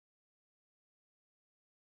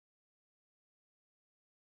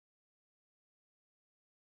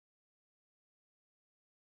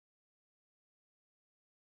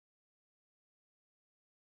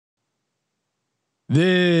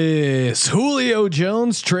This Julio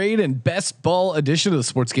Jones trade and best ball edition of the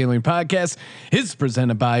Sports Gambling Podcast is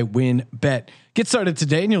presented by WinBet. Get started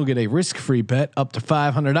today and you'll get a risk-free bet up to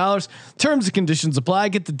 $500. Terms and conditions apply.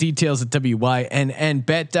 Get the details at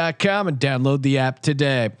wynnbet.com and download the app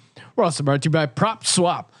today. We're also brought to you by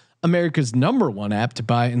PropSwap, America's #1 app to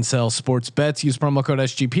buy and sell sports bets. Use promo code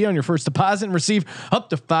SGP on your first deposit and receive up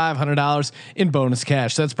to $500 in bonus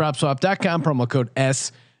cash. That's PropSwap.com, promo code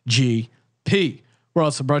SGP. We're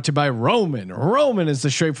also brought to you by Roman. Roman is the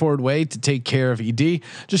straightforward way to take care of ED.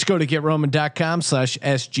 Just go to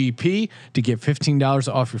GetRoman.com/SGP to get $15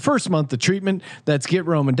 off your first month of treatment. That's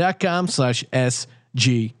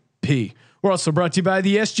GetRoman.com/SGP. We're also brought to you by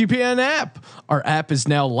the SGPN app. Our app is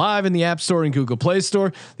now live in the App Store and Google Play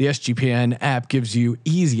Store. The SGPN app gives you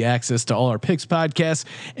easy access to all our picks podcasts,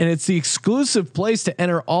 and it's the exclusive place to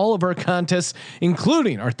enter all of our contests,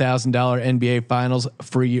 including our $1,000 NBA Finals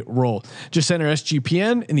free roll. Just enter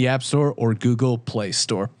SGPN in the App Store or Google Play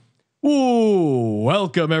Store. Ooh,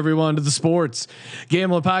 welcome everyone to the Sports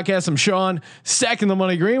Gambling Podcast. I'm Sean, stacking the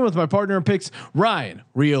money green with my partner in picks, Ryan,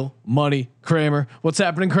 Real Money Kramer. What's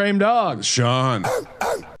happening, Kramer Dog? Sean,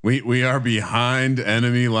 we are behind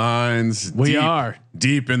enemy lines. We are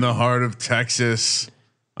deep in the heart of Texas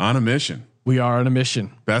on a mission. We are on a mission.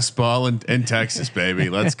 Best ball in Texas, baby.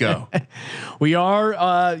 Let's go. We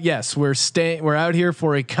are. Yes, we're staying. We're out here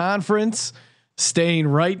for a conference, staying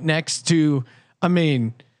right next to. I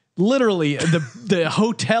mean, literally the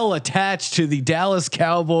hotel attached to the Dallas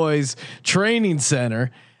Cowboys training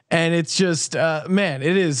center. And it's just, man,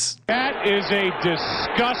 it is. That is a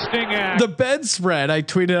disgusting act. The bedspread. I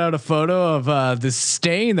tweeted out a photo of the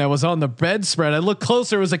stain that was on the bedspread. I looked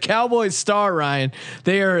closer. It was a Cowboys star, Ryan.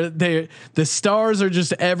 The stars are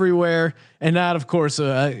just everywhere. And not, of course,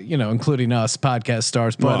 including us podcast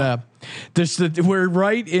stars, but we're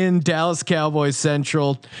right in Dallas Cowboys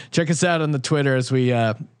Central. Check us out on the Twitter as we,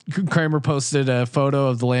 Kramer posted a photo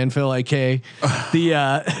of the landfill, AK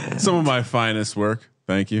some of my finest work.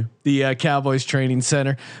 Thank you. The Cowboys training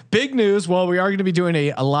center. Big news. Well, we are going to be doing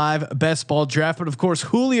a live best ball draft, but of course,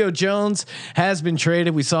 Julio Jones has been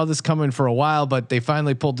traded. We saw this coming for a while, but they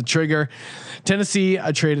finally pulled the trigger. Tennessee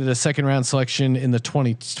traded a second round selection in the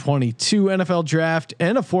 2022 NFL draft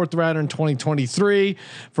and a fourth rounder in 2023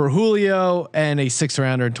 for Julio and a sixth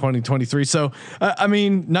rounder in 2023. So, I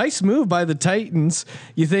mean, nice move by the Titans.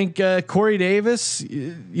 You think Corey Davis,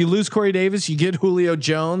 you lose Corey Davis, you get Julio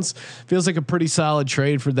Jones. Feels like a pretty solid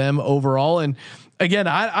trade for them overall. And again,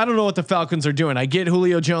 I don't know what the Falcons are doing. I get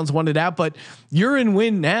Julio Jones wanted out, but you're in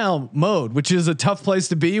win now mode, which is a tough place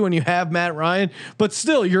to be when you have Matt Ryan, but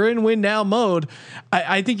still you're in win now mode.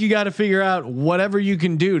 I think you got to figure out whatever you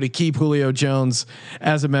can do to keep Julio Jones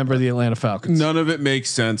as a member of the Atlanta Falcons. None of it makes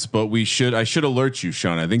sense, but I should alert you,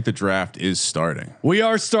 Sean. I think the draft is starting. We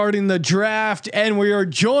are starting the draft and we are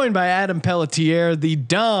joined by Adam Pelletier, the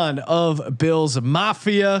Don of Bills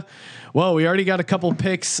Mafia. Well, we already got a couple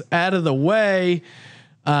picks out of the way.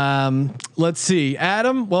 Let's see.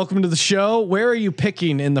 Adam, welcome to the show. Where are you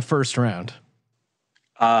picking in the first round?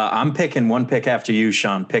 I'm picking one pick after you,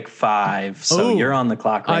 Sean. Pick 5. So you're on the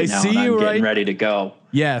clock right now. See you, I'm getting ready to go.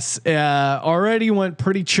 Yes. Already went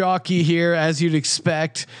pretty chalky here, as you'd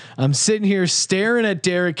expect. I'm sitting here staring at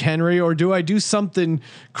Derrick Henry, or do I do something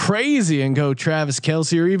crazy and go Travis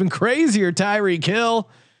Kelce, or even crazier Tyreek Hill?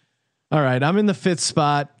 All right, I'm in the 5th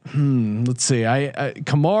spot. Let's see.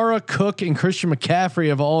 Kamara, Cook, and Christian McCaffrey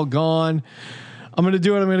have all gone. I'm going to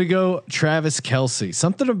do it. I'm going to go Travis Kelce.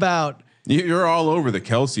 Something about you're all over the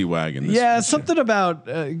Kelce wagon. Something about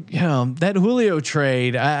that Julio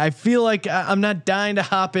trade. I feel like I'm not dying to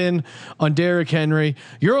hop in on Derrick Henry.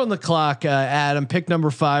 You're on the clock, Adam. Pick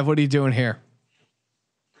number 5. What are you doing here?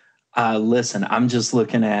 Listen, I'm just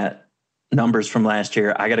looking at numbers from last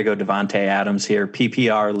year. I got to go Devontae Adams here.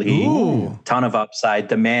 PPR league, ton of upside.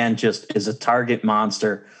 The man just is a target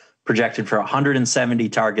monster, projected for 170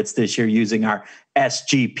 targets this year using our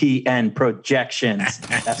SGPN projections.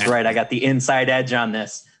 That's right. I got the inside edge on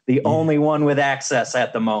this. The only one with access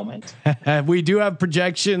at the moment. We do have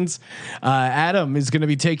projections. Adam is going to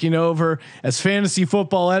be taking over as fantasy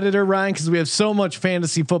football editor, Ryan, because we have so much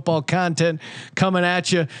fantasy football content coming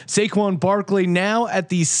at you. Saquon Barkley now at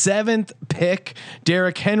the 7th pick.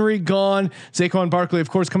 Derrick Henry gone. Saquon Barkley, of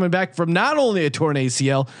course, coming back from not only a torn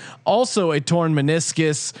ACL, also a torn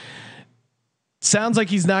meniscus. sounds like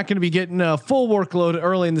he's not going to be getting a full workload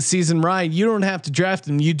early in the season. Ryan, you don't have to draft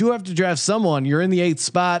him. You do have to draft someone. You're in the 8th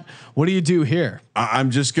spot. What do you do here? I'm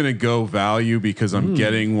just going to go value because I'm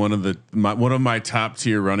getting one of my top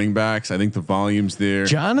tier running backs. I think the volume's there.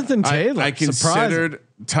 Jonathan Taylor. I considered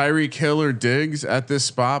Tyreek Hill or Diggs at this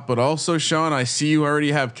spot, but also Sean, I see you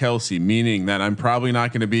already have Kelsey, meaning that I'm probably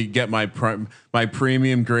not going to get my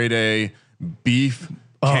premium grade A beef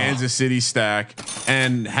Kansas City stack.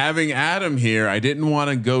 And having Adam here, I didn't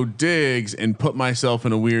want to go Diggs and put myself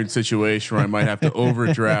in a weird situation where I might have to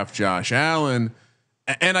overdraft Josh Allen.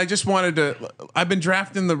 And I just wanted to. I've been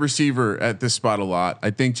drafting the receiver at this spot a lot.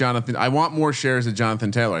 I think Jonathan. I want more shares of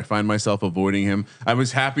Jonathan Taylor. I find myself avoiding him. I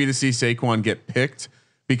was happy to see Saquon get picked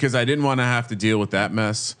because I didn't want to have to deal with that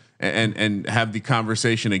mess and have the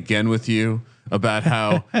conversation again with you about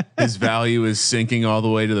how his value is sinking all the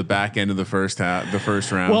way to the back end of the first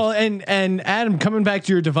round. Well, and Adam, coming back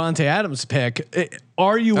to your Devontae Adams pick,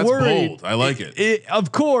 are you worried? Bold. I like it.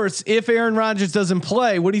 Of course, if Aaron Rodgers doesn't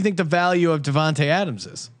play, what do you think the value of Devontae Adams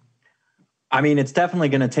is? I mean, it's definitely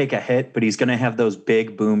going to take a hit, but he's going to have those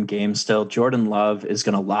big boom games still. Jordan Love is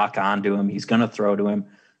going to lock onto him. He's going to throw to him.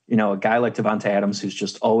 You know, a guy like Devontae Adams, who's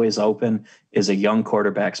just always open, is a young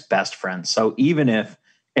quarterback's best friend. So even if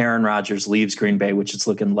Aaron Rodgers leaves Green Bay, which it's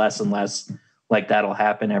looking less and less like that'll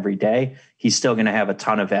happen every day, he's still going to have a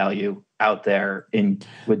ton of value out there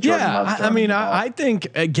with Jordan Love. I mean, I think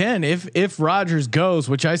again, if Rodgers goes,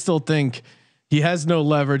 which I still think he has no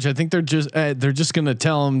leverage. I think they're just going to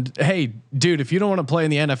tell him, hey, dude, if you don't want to play in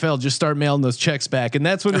the NFL, just start mailing those checks back. And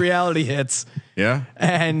that's when reality hits. Yeah.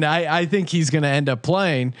 And I think he's going to end up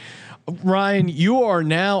playing. Ryan, you are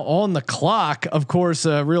now on the clock. Of course,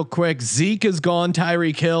 real quick, Zeke is gone.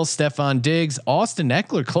 Tyreek Hill, Stephon Diggs, Austin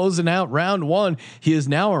Eckler closing out round 1. He is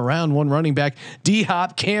now a round 1 running back. D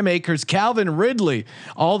Hop, Cam Akers, Calvin Ridley,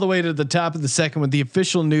 all the way to the top of the second with the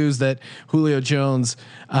official news that Julio Jones,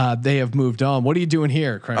 they have moved on. What are you doing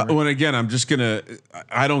here, Kramer? When again,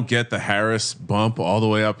 I don't get the Harris bump all the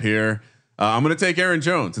way up here. I'm going to take Aaron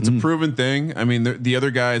Jones. It's a proven thing. I mean, the other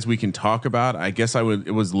guys we can talk about, I guess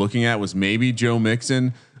was looking at was maybe Joe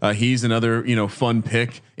Mixon. He's another, fun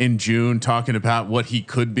pick in June, talking about what he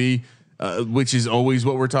could be, which is always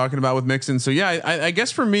what we're talking about with Mixon. So yeah, I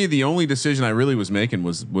guess for me, the only decision I really was making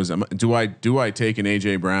was do I take an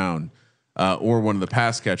AJ Brown or one of the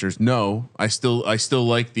pass catchers? No, I still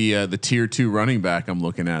like the tier 2 running back I'm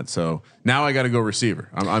looking at. So now I got to go receiver.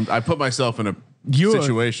 I put myself in a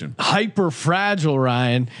situation hyper fragile.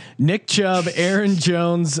 Ryan, Nick Chubb, Aaron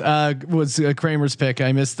Jones was Kramer's pick.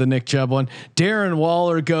 I missed the Nick Chubb one. Darren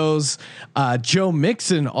Waller goes. Joe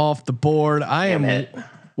Mixon off the board.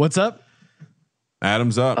 What's up?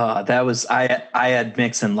 Adam's up. I had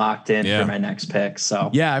Mixon locked in for my next pick. So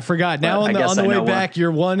yeah, I forgot. Now on the way back,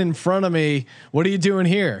 you're one in front of me. What are you doing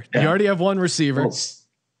here? Yeah. You already have one receiver. Well,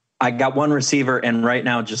 I got one receiver, and right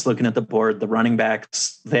now, just looking at the board, the running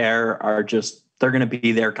backs there are they're going to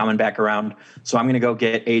be there coming back around. So I'm going to go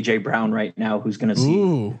get AJ Brown right now, who's going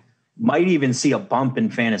to might even see a bump in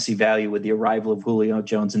fantasy value with the arrival of Julio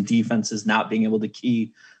Jones and defenses not being able to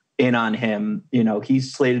key in on him.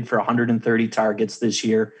 He's slated for 130 targets this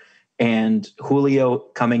year, and Julio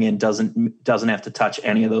coming in doesn't have to touch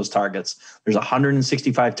any of those targets. There's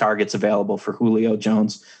 165 targets available for Julio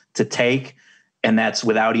Jones to take. And that's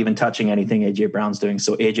without even touching anything AJ Brown's doing.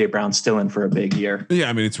 So AJ Brown's still in for a big year. Yeah,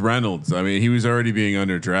 I mean, it's Reynolds. I mean, he was already being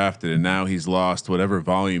underdrafted, and now he's lost whatever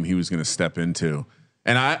volume he was going to step into.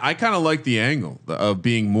 And I kind of like the angle of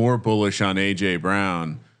being more bullish on AJ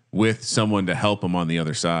Brown with someone to help him on the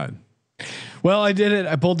other side. Well, I did it.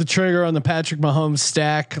 I pulled the trigger on the Patrick Mahomes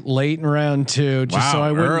stack late in round 2, just so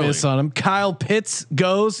I wouldn't miss on him. Kyle Pitts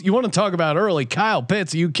goes. You want to talk about early? Kyle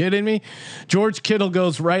Pitts? Are you kidding me? George Kittle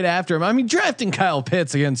goes right after him. I mean, drafting Kyle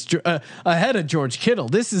Pitts ahead of George Kittle.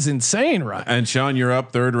 This is insane, right? And Sean, you're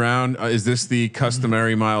up 3rd round. Is this the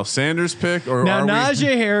customary Miles Sanders pick, or now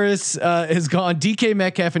Najee Harris is gone? DK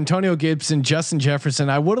Metcalf, Antonio Gibson, Justin Jefferson.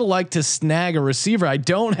 I would have liked to snag a receiver. I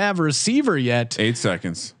don't have a receiver yet. 8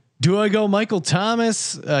 seconds. Do I go Michael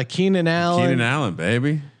Thomas, Keenan Allen? Keenan Allen,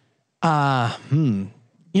 baby. I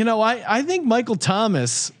think Michael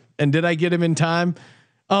Thomas. And did I get him in time?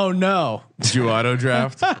 Oh no! Did you auto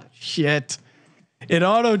draft? Shit! It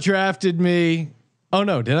auto drafted me. Oh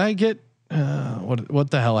no! Did I get?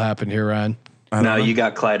 What the hell happened here, Ryan? No, you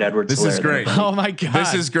got Clyde Edwards. This is great. Oh my god,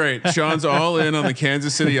 this is great. Sean's all in on the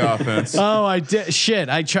Kansas City offense. Oh, I did. Shit,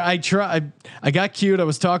 I got cute. I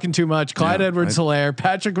was talking too much. Clyde Edwards-Helaire,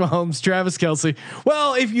 Patrick Mahomes, Travis Kelce.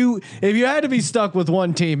 Well, if you had to be stuck with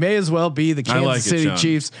one team, may as well be the Kansas City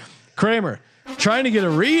Chiefs. Kramer trying to get a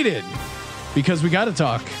read in. because we get to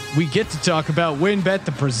talk about WynnBET,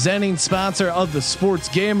 the presenting sponsor of the Sports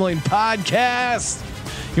Gambling Podcast.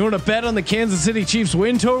 You want to bet on the Kansas City Chiefs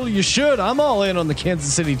win total? You should. I'm all in on the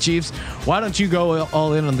Kansas City Chiefs. Why don't you go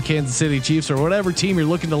all in on the Kansas City Chiefs or whatever team you're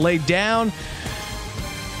looking to lay down?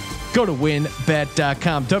 Go to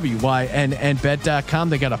wynnbet.com, WYNNBet.com.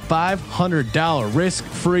 They got a $500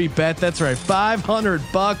 risk-free bet. That's right,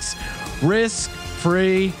 $500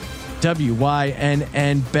 risk-free. WYNNBet.com,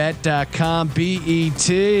 BET.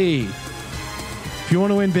 If you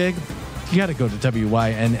want to win big, you got to go to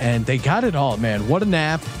WYNN. They got it all, man. What an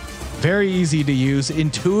app. Very easy to use,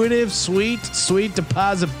 intuitive, sweet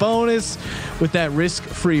deposit bonus with that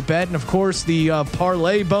risk-free bet. And of course the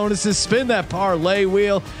parlay bonuses. Spin that parlay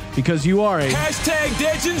wheel because you are a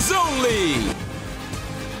 #Legends only.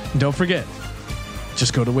 Don't forget,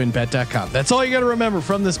 just go to wynnbet.com. That's all you got to remember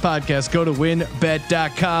from this podcast. Go to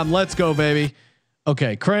wynnbet.com. Let's go, baby.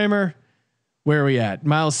 Okay. Kramer, where are we at?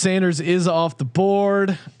 Miles Sanders is off the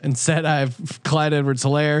board. Instead, I have Clyde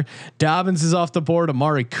Edwards-Helaire. Dobbins is off the board.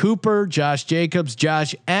 Amari Cooper, Josh Jacobs,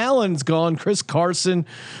 Josh Allen's gone. Chris Carson,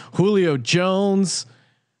 Julio Jones,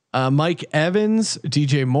 Mike Evans,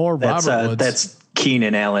 DJ Moore, Robert Woods. That's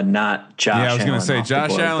Keenan Allen, not Josh. Yeah, I was going Allen to say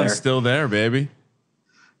Josh Allen's still there, baby.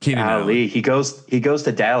 Keenan Allen. He goes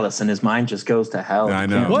to Dallas and his mind just goes to hell. I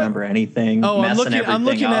know. Can't remember anything. Oh, I'm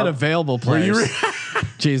looking at available players.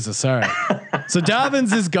 Jesus. All right. So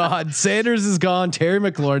Dobbins is gone. Sanders is gone. Terry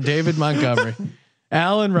McLaurin, David Montgomery,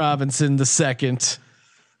 Allen Robinson the second.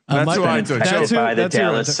 That's who I took. By the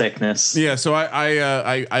Dallas sickness. Yeah. So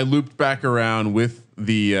I looped back around with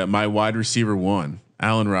the my wide receiver one,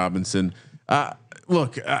 Allen Robinson.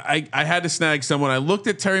 Look, I had to snag someone. I looked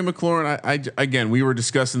at Terry McLaurin. Again, we were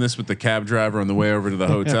discussing this with the cab driver on the way over to the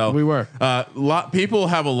hotel. We were. People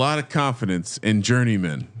have a lot of confidence in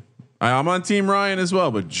journeyman. I'm on Team Ryan as well,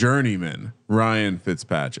 but journeyman Ryan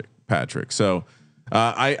Fitzpatrick. So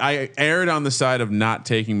I erred on the side of not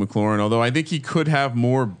taking McLaurin, although I think he could have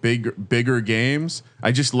more bigger games.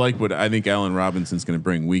 I just like what I think Allen Robinson's going to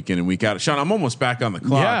bring week in and week out. Sean, I'm almost back on the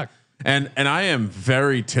clock, and I am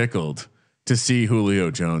very tickled to see Julio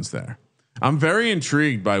Jones there. I'm very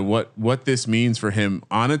intrigued by what this means for him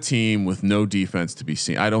on a team with no defense to be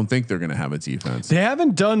seen. I don't think they're going to have a defense. They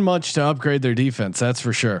haven't done much to upgrade their defense. That's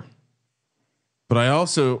for sure. But I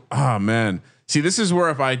also, see, this is where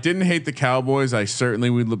if I didn't hate the Cowboys, I certainly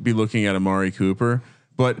would be looking at Amari Cooper.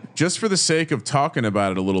 But just for the sake of talking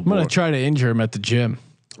about it a little bit, I'm going to try to injure him at the gym.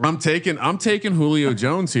 I'm taking Julio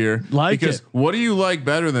Jones here because what do you like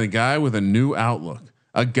better than a guy with a new outlook?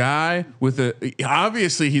 A guy with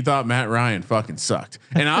obviously he thought Matt Ryan fucking sucked,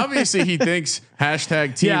 and obviously he thinks #Team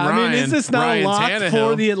Ryan. I mean, is this not Ryan locked Tannehill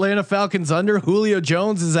for the Atlanta Falcons under? Julio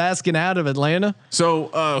Jones is asking out of Atlanta. So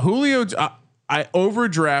Julio, I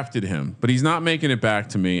overdrafted him, but he's not making it back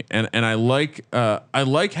to me, and I like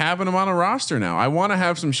having him on a roster now. I want to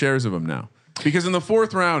have some shares of him now because in the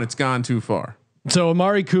 4th round it's gone too far. So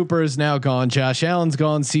Amari Cooper is now gone. Josh Allen's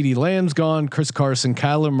gone. CeeDee Lamb's gone. Chris Carson,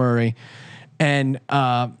 Kyler Murray. And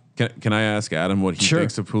can I ask Adam what he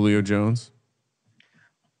thinks of Julio Jones?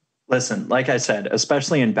 Listen, like I said,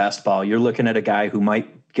 especially in best ball, you're looking at a guy who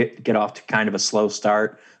might get off to kind of a slow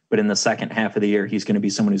start, but in the second half of the year, he's going to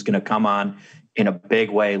be someone who's going to come on in a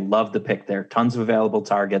big way. Love the pick there. Tons of available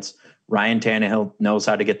targets. Ryan Tannehill knows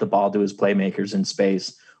how to get the ball to his playmakers in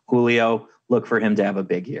space. Julio, look for him to have a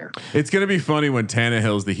big year. It's going to be funny when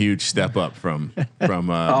Tannehill's the huge step up from Matt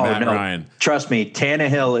Ryan. Trust me,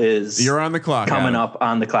 Tannehill is. You're on the clock. Coming Adam. up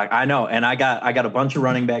on the clock. I know, and I got a bunch of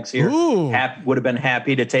running backs here. Would have been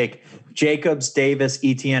happy to take Jacobs, Davis,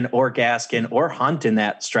 Etienne, or Gaskin, or Hunt in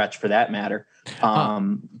that stretch for that matter.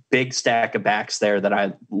 Big stack of backs there that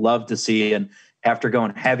I love to see. And after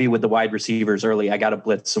going heavy with the wide receivers early, I got to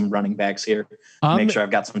blitz some running backs here. Make sure I've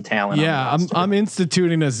got some talent. Yeah, I'm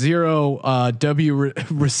instituting a zero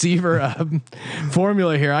receiver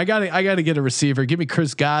formula here. I got to get a receiver. Give me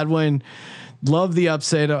Chris Godwin. Love the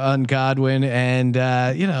upside on Godwin, and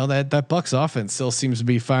that Bucs offense still seems to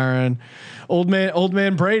be firing. Old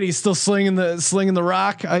man Brady still slinging the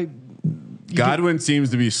rock. Godwin seems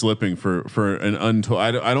to be slipping for an untold.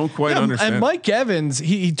 I don't quite understand. And Mike Evans,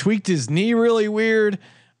 he tweaked his knee really weird.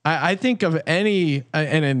 I think of and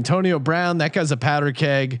Antonio Brown, that guy's a powder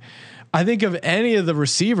keg. I think of any of the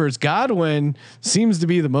receivers, Godwin seems to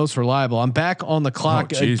be the most reliable. I'm back on the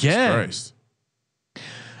clock again. Christ.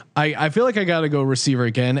 I feel like I got to go receiver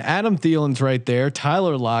again. Adam Thielen's right there.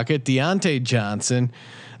 Tyler Lockett, Deontay Johnson.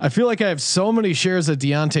 I feel like I have so many shares of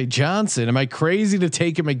Deontay Johnson. Am I crazy to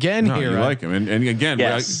take him again here? You like him, and again,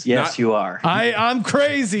 yes, you are. I'm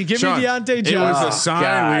crazy. Give Sean, me Deontay Johnson. It was a sign.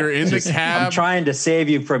 God. We were in the cab. I'm trying to save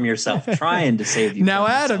you from yourself. Trying to save you. Now,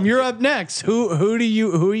 Adam, you're up next. Who are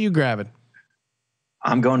you grabbing?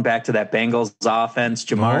 I'm going back to that Bengals offense.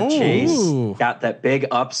 Jamar Chase got that big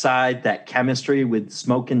upside, that chemistry with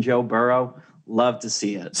Smoking Joe Burrow. Love to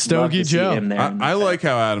see it. Stogie Joe. I like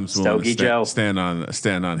how Adam's willing to stand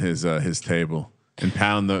on his table and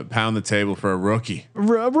pound the table for a rookie.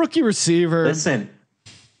 Rookie receiver. Listen,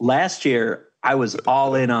 last year I was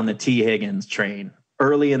all in on the T Higgins train.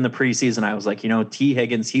 Early in the preseason, I was like, T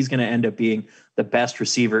Higgins, he's going to end up being the best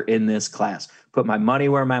receiver in this class. Put my money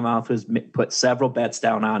where my mouth was, put several bets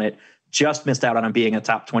down on it. Just missed out on him being a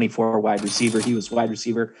top 24 wide receiver. He was wide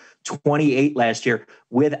receiver 28 last year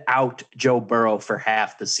without Joe Burrow for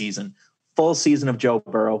half the season. Full season of Joe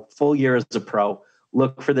Burrow, full year as a pro.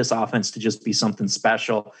 Look for this offense to just be something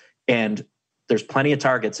special. And there's plenty of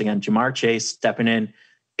targets. Again, Jamar Chase stepping in.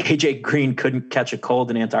 AJ Green couldn't catch a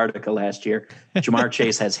cold in Antarctica last year. Jamar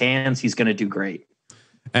Chase has hands. He's going to do great.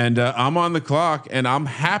 And I'm on the clock, and I'm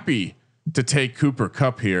happy to take Cooper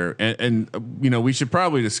Kupp here. And we should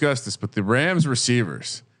probably discuss this, but the Rams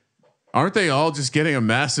receivers, aren't they all just getting a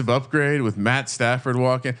massive upgrade with Matt Stafford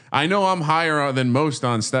walking? I know I'm higher than most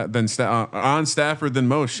on Stafford than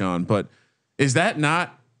most, Sean, but is that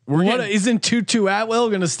not? Isn't Tutu Atwell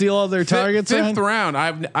going to steal all their targets? Fifth round.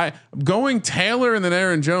 I'm going Taylor and then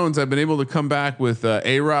Aaron Jones. I've been able to come back with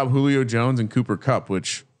A-Rob, Julio Jones, and Cooper Kupp,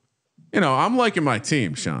 which, I'm liking my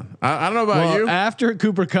team, Sean. I don't know about you. After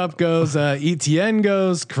Cooper Kupp goes, ETN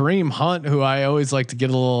goes, Kareem Hunt, who I always like to get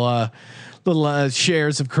a little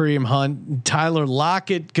shares of Kareem Hunt. Tyler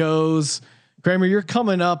Lockett goes. Kramer, you're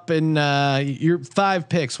coming up in your 5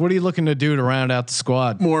 picks. What are you looking to do to round out the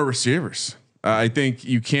squad? More receivers. I think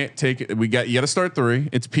you can't take it. You got to start 3.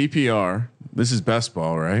 It's PPR. This is best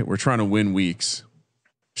ball, right? We're trying to win weeks,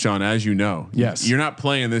 Sean. As you know, yes, you're not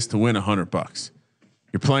playing this to win $100.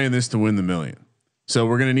 You're playing this to win the $1 million. So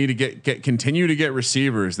we're going to need to continue to get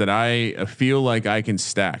receivers that I feel like I can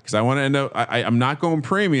stack, because I want to end up. I'm not going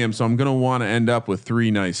premium, so I'm going to want to end up with 3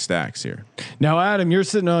 nice stacks here. Now, Adam, you're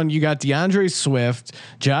sitting on. You got DeAndre Swift,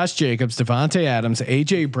 Josh Jacobs, Devontae Adams,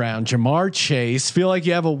 AJ Brown, Jamar Chase. Feel like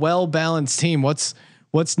you have a well balanced team. What's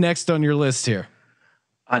next on your list here?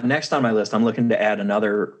 Next on my list, I'm looking to add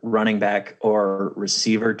another running back or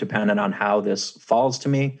receiver, depending on how this falls to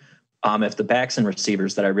me. If the backs and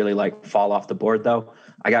receivers that I really like fall off the board, though,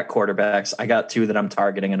 I got quarterbacks. I got 2 that I'm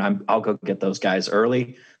targeting, and I'll go get those guys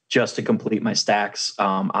early just to complete my stacks.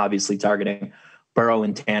 Obviously targeting Burrow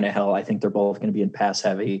and Tannehill. I think they're both going to be in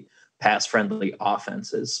pass-heavy, pass-friendly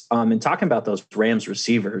offenses. And talking about those Rams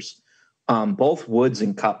receivers, both Woods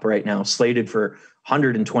and Kupp right now slated for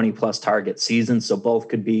 120 plus target seasons. So both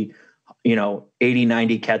could be, 80,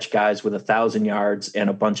 90 catch guys with 1,000 yards and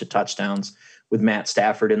a bunch of touchdowns. With Matt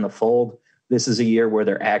Stafford in the fold, this is a year where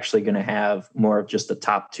they're actually going to have more of just the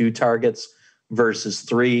top 2 targets versus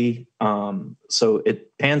 3. So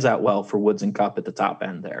it pans out well for Woods and Kupp at the top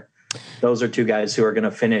end there. Those are 2 guys who are going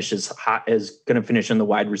to finish in the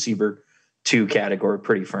wide receiver 2 category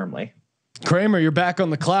pretty firmly. Kramer, you're back on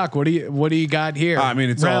the clock. What do you got here? I mean,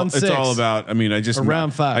 it's all about. I mean,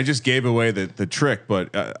 round 5. I just gave away the trick, but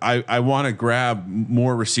I want to grab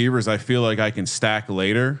more receivers. I feel like I can stack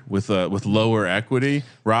later with lower equity.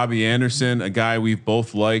 Robbie Anderson, a guy we've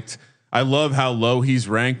both liked. I love how low he's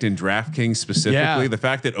ranked in DraftKings specifically. Yeah. The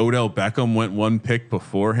fact that Odell Beckham went 1 pick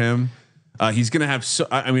before him. He's going to have.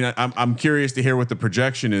 I'm curious to hear what the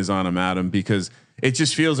projection is on him, Adam, because it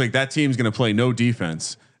just feels like that team's going to play no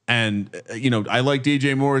defense. And I like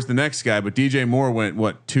DJ Moore as the next guy, but DJ Moore went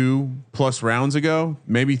 2+ rounds ago,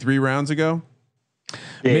 maybe 3 rounds ago.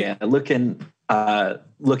 Yeah, looking at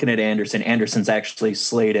Anderson. Anderson's actually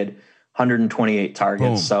slated 128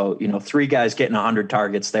 targets. Boom. So 3 guys getting 100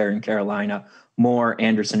 targets there in Carolina. Moore,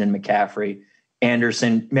 Anderson, and McCaffrey.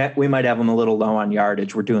 Anderson, we might have him a little low on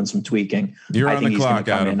yardage. We're doing some tweaking. I think he's going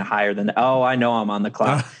to come in higher than. Oh, I know I'm on the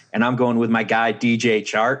clock, and I'm going with my guy DJ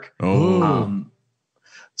Chark. Oh.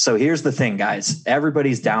 So here's the thing, guys.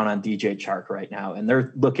 Everybody's down on DJ Chark right now, and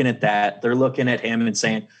they're looking at that. They're looking at him and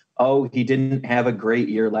saying, oh, he didn't have a great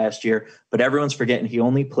year last year. But everyone's forgetting he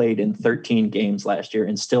only played in 13 games last year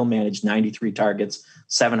and still managed 93 targets,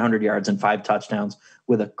 700 yards, and 5 touchdowns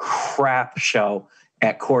with a crap show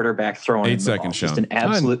at quarterback throwing. 8 seconds show. Just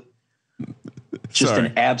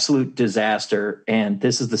an absolute disaster. And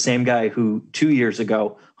this is the same guy who 2 years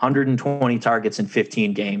ago, 120 targets in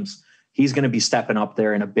 15 games. He's going to be stepping up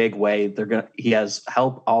there in a big way. He has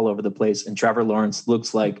help all over the place. And Trevor Lawrence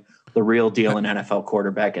looks like the real deal in NFL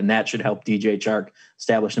quarterback, and that should help DJ Chark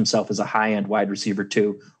establish himself as a high-end wide receiver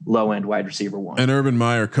 2, low-end wide receiver 1. And Urban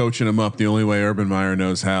Meyer coaching him up the only way Urban Meyer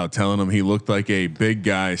knows how, telling him he looked like a big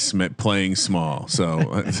guy playing small.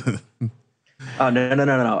 So. Oh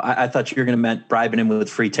no! I thought you were going to meant bribing him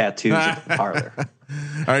with free tattoos at the parlor. All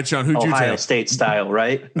right, Sean, who'd you take? Ohio State style,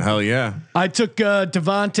 right? Hell yeah! I took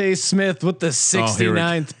Devontae Smith with the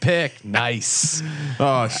 69th pick. Nice.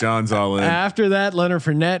 Oh, Sean's all in. After that, Leonard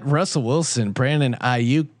Fournette, Russell Wilson, Brandon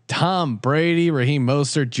Ayuk, Tom Brady, Raheem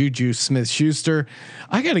Mostert, Juju Smith-Schuster.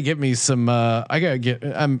 I got to get me some. I got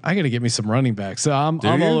to get me some running backs. So I'm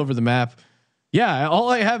all over the map. Yeah, all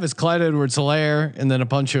I have is Clyde Edwards-Helaire and then a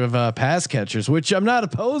bunch of pass catchers, which I'm not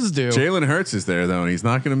opposed to. Jalen Hurts is there though, and he's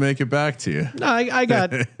not going to make it back to you. No, I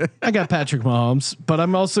got Patrick Mahomes, but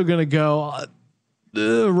I'm also going to go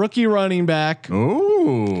rookie running back.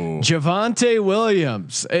 Ooh, Javonte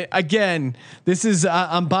Williams. Again, this is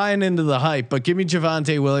I'm buying into the hype, but give me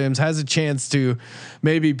Javonte Williams, has a chance to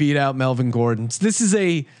maybe beat out Melvin Gordon. This is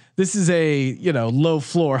a low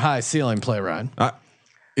floor, high ceiling play, Ryan.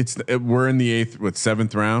 We're in the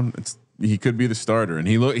 7th round. He could be the starter, and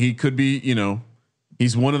he could be,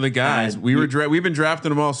 he's one of the guys. We've been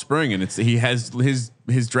drafting him all spring, and his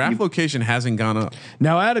draft location hasn't gone up.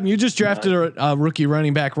 Now, Adam, you just drafted a rookie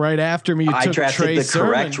running back right after me. I took drafted Trey the Sermon.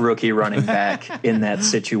 correct rookie running back in that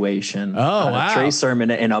situation. Oh, wow. Trey Sermon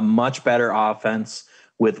in a much better offense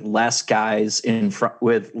with less guys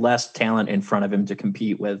with less talent in front of him to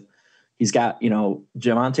compete with. He's got,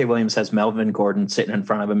 Javonte Williams has Melvin Gordon sitting in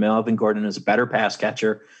front of him. Melvin Gordon is a better pass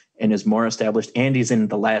catcher and is more established. And he's in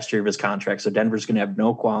the last year of his contract. So Denver's going to have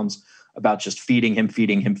no qualms about just feeding him.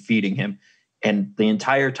 And the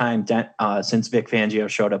entire time since Vic Fangio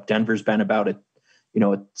showed up, Denver's been about a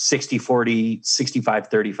 60-40,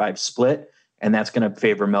 65-35 split. And that's going to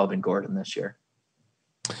favor Melvin Gordon this year.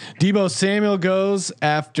 Deebo Samuel goes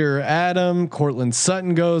after Adam. Cortland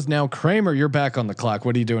Sutton goes. Now Kramer, you're back on the clock.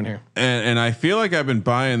 What are you doing here? And I feel like I've been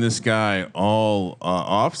buying this guy all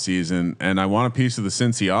off season, and I want a piece of the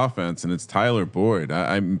Cincy offense, and it's Tyler Boyd.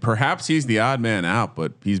 I'm perhaps he's the odd man out,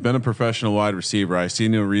 but he's been a professional wide receiver. I see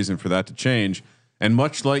no reason for that to change. And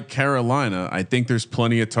much like Carolina, I think there's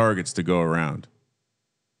plenty of targets to go around.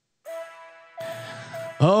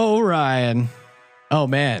 Oh, Ryan. Oh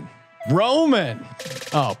man. Roman.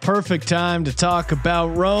 Oh, perfect time to talk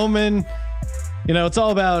about Roman. It's all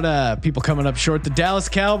about people coming up short. The Dallas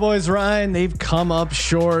Cowboys, Ryan, they've come up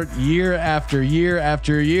short year after year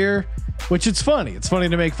after year, which it's funny. It's funny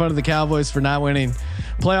to make fun of the Cowboys for not winning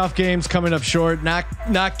playoff games, coming up short, not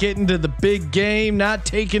getting to the big game, not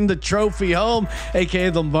taking the trophy home, aka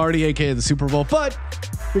the Lombardi, aka the Super Bowl. But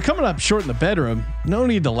you're coming up short in the bedroom. No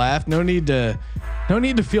need to laugh. No need to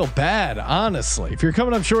feel bad. Honestly, if you're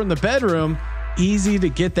coming up short in the bedroom, easy to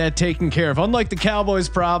get that taken care of. Unlike the Cowboys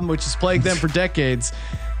problem, which has plagued them for decades.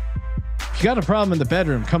 If you got a problem in the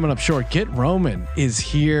bedroom coming up short, Get Roman is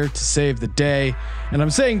here to save the day. And I'm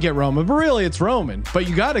saying Get Roman, but really it's Roman. But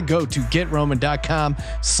you got to go to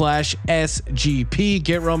GetRoman.com/SGP.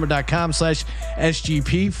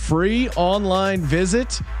 GetRoman.com/SGP. Free online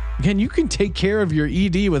visit. Again, you can take care of your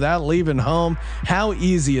ED without leaving home. How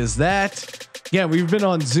easy is that? Yeah, we've been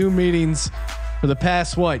on Zoom meetings for the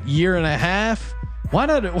past year and a half. Why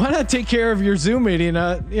not take care of your Zoom meeting?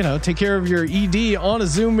 Take care of your ED on a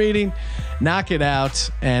Zoom meeting, knock it out.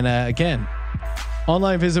 And again,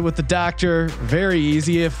 online visit with the doctor, very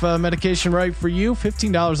easy. If medication right for you,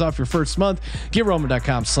 $15 off your first month.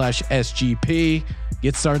 GetRoman.com/SGP.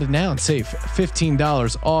 Get started now and save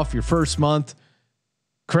 $15 off your first month.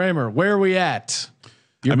 Kramer, where are we at?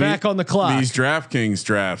 You're back on the clock. These DraftKings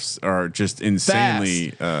drafts are just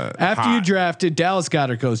insanely after hot. You drafted, Dallas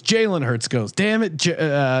Goedert goes, Jalen Hurts goes, damn it,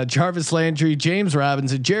 Jarvis Landry, James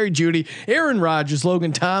Robinson, Jerry Jeudy, Aaron Rodgers,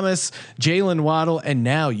 Logan Thomas, Jalen Waddle, and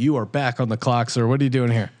now you are back on the clock, sir. What are you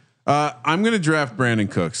doing here? I'm going to draft Brandon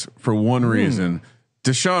Cooks for one reason.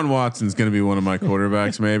 Deshaun Watson's going to be one of my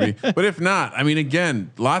quarterbacks, maybe. But if not,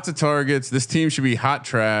 again, lots of targets. This team should be hot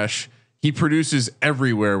trash. He produces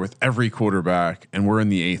everywhere with every quarterback, and we're in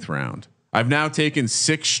the 8th round. I've now taken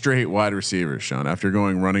 6 straight wide receivers, Sean, after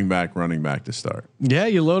going running back to start. Yeah,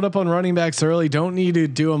 you load up on running backs early. Don't need to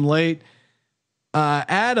do them late.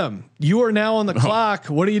 Adam, you are now on the clock.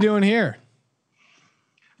 What are you doing here?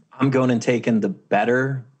 I'm going and taking the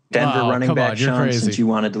better Denver running back, Sean, crazy. since you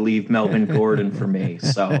wanted to leave Melvin Gordon for me.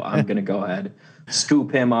 So I'm going to go ahead,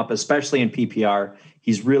 scoop him up, especially in PPR.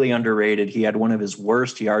 He's really underrated. He had one of his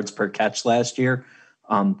worst yards per catch last year,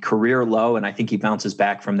 career low. And I think he bounces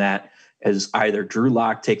back from that as either Drew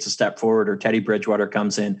Lock takes a step forward or Teddy Bridgewater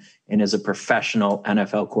comes in and is a professional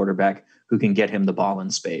NFL quarterback who can get him the ball in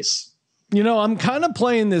space. You know, I'm kind of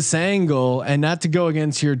playing this angle, and not to go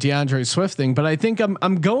against your DeAndre Swift thing, but I think I'm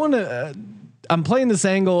playing this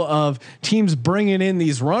angle of teams bringing in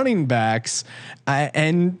these running backs,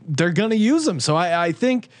 and they're going to use them. So I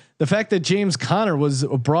think the fact that James Conner was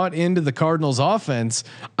brought into the Cardinals offense,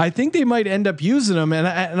 I think they might end up using him. And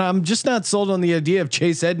I'm just not sold on the idea of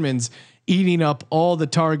Chase Edmonds eating up all the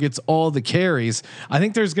targets, all the carries. I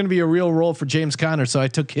think there's going to be a real role for James Conner. So I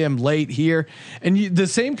took him late here, and the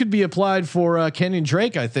same could be applied for Kenyon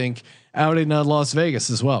Drake, I think, out in Las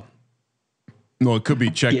Vegas as well. Well, it could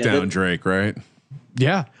be check down Drake, right?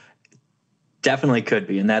 Yeah, definitely could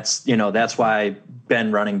be. And that's why I've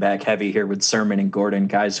been running back heavy here with Sermon and Gordon,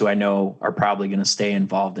 guys who I know are probably going to stay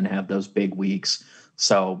involved and have those big weeks.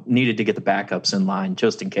 So needed to get the backups in line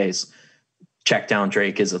just in case check down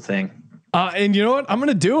Drake is a thing. And you know what? I'm going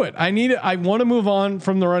to do it. I want to move on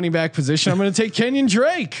from the running back position. I'm going to take Kenyon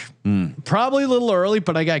Drake. Probably a little early,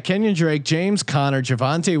 but I got Kenyon Drake, James Conner,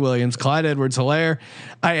 Javonte Williams, Clyde Edwards-Helaire.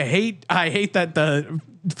 I hate that the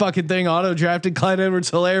fucking thing auto drafted Clyde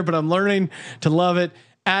Edwards-Helaire, but I'm learning to love it.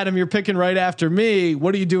 Adam, you're picking right after me.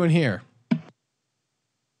 What are you doing here?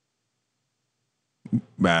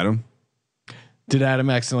 Adam. Did Adam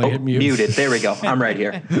accidentally hit mute? Muted. There we go. I'm right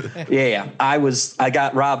here. Yeah. I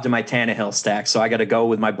got robbed in my Tannehill stack, so I got to go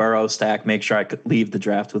with my Burrow stack. Make sure I could leave the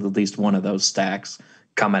draft with at least one of those stacks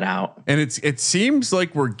coming out. And it seems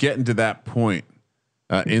like we're getting to that point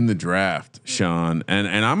in the draft, Sean.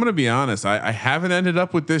 And I'm going to be honest. I haven't ended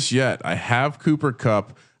up with this yet. I have Cooper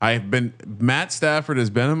Kupp. Matt Stafford has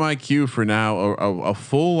been in my queue for now a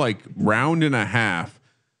full like round and a half.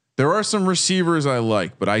 There are some receivers I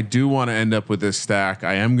like, but I do want to end up with this stack.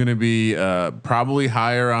 I am going to be probably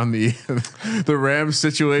higher on the the Rams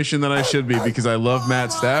situation than I should be because I love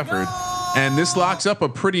Matt Stafford, and this locks up a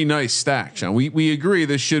pretty nice stack. Sean, we agree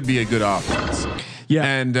this should be a good offense. Yeah,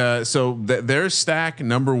 and so there's stack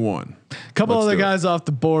number one. A couple other guys off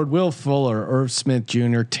the board: Will Fuller, Irv Smith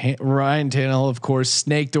Jr., Ryan Tannehill, of course,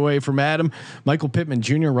 snaked away from Adam. Michael Pittman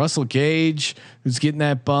Jr., Russell Gage, who's getting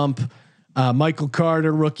that bump. Michael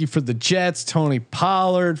Carter, rookie for the Jets. Tony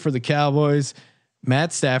Pollard for the Cowboys.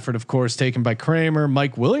 Matt Stafford, of course, taken by Kramer.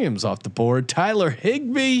 Mike Williams off the board. Tyler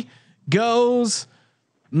Higbee goes.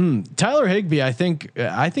 Tyler Higbee, I think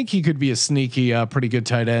he could be a sneaky, pretty good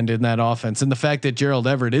tight end in that offense. And the fact that Gerald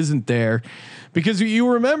Everett isn't there, because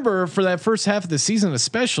you remember for that first half of the season,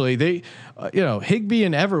 especially they, Higbee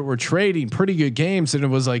and Everett were trading pretty good games, and it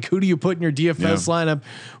was like, who do you put in your DFS lineup?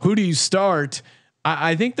 Who do you start?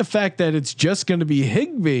 I think the fact that it's just going to be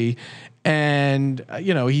Higbee, and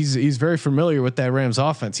he's very familiar with that Rams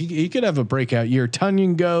offense. He could have a breakout year.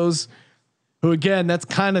 Tunyon goes, who again, that's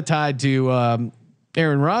kind of tied to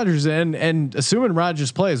Aaron Rodgers, and assuming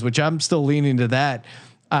Rodgers plays, which I'm still leaning to that.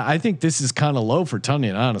 I think this is kind of low for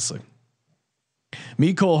Tunyon, honestly.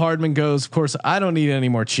 Mecole Hardman goes. Of course, I don't need any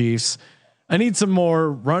more Chiefs. I need some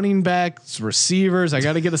more running backs, receivers. I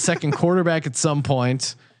got to get a second quarterback at some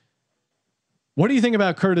point. What do you think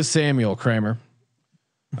about Curtis Samuel, Kramer?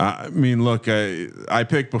 I mean, look, I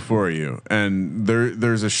picked before you, and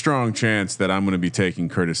there's a strong chance that I'm going to be taking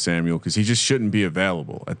Curtis Samuel because he just shouldn't be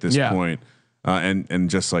available at this point. And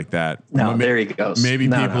just like that. No, there he goes. Maybe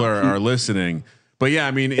people are listening, but yeah,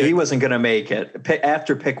 I mean, he wasn't going to make it.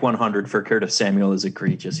 After pick 100 for Curtis Samuel is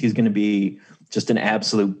egregious. He's going to be just an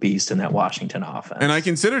absolute beast in that Washington offense. And I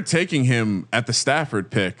considered taking him at the Stafford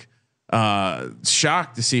pick.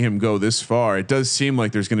 Shocked to see him go this far. It does seem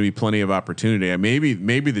like there's going to be plenty of opportunity.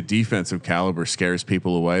 Maybe the defensive caliber scares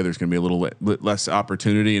people away. There's going to be a little less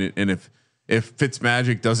opportunity, and if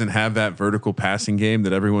Fitzmagic doesn't have that vertical passing game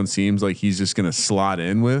that everyone seems like he's just going to slot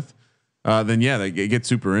in with, then it gets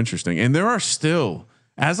super interesting. And there are still,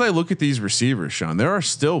 as I look at these receivers, Sean, there are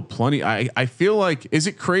still plenty. I feel like, is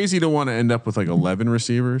it crazy to want to end up with like 11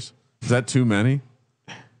 receivers? Is that too many?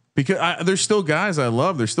 Because there's still guys I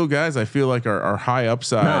love. There's still guys I feel like are high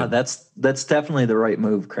upside. No, that's definitely the right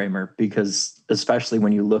move, Kramer, because especially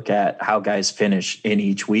when you look at how guys finish in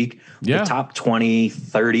each week, the top 20,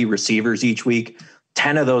 30 receivers each week,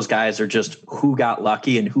 10 of those guys are just who got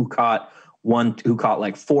lucky and who caught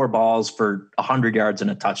like 4 balls for 100 yards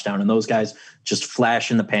and a touchdown. And those guys just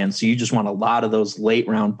flash in the pan. So you just want a lot of those late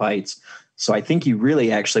round bites. So I think you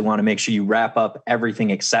really actually want to make sure you wrap up everything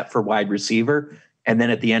except for wide receiver. And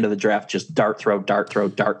then at the end of the draft, just dart throw. I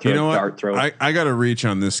got to reach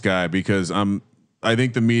on this guy because I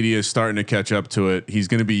think the media is starting to catch up to it. He's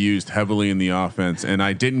going to be used heavily in the offense, and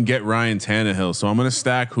I didn't get Ryan Tannehill, so I'm going to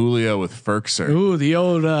stack Julio with Ferkser. Ooh, the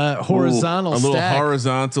old horizontal, a little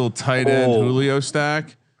horizontal tight end Julio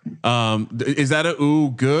stack. Is that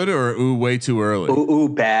a good or way too early? Ooh,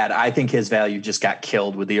 bad. I think his value just got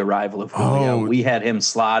killed with the arrival of Julio. We had him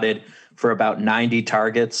slotted for about 90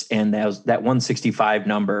 targets, and that 165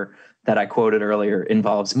 number that I quoted earlier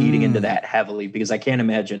involves eating into that heavily, because I can't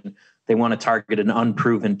imagine they want to target an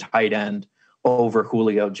unproven tight end over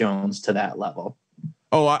Julio Jones to that level.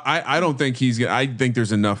 Oh, I don't think I think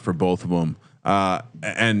there's enough for both of them.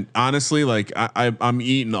 And honestly, like I'm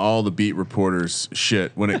eating all the beat reporters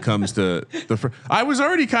shit when it comes to I was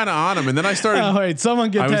already kind of on him, and then I started. Oh wait,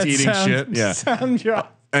 someone get that eating sound, shit. Yeah. sound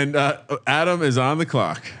drop. And Adam is on the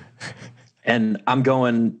clock. And I'm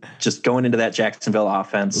going into that Jacksonville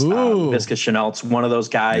offense. Visca Chenault's one of those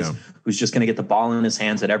guys who's just going to get the ball in his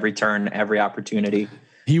hands at every turn, every opportunity.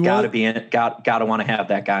 Got to want to have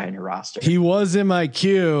that guy in your roster. He was in my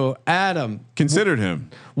queue. Adam considered him.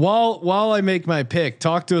 While I make my pick,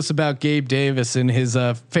 talk to us about Gabe Davis and his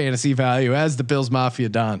fantasy value as the Bills Mafia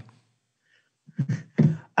Don.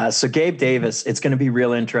 So Gabe Davis, it's going to be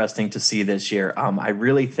real interesting to see this year. I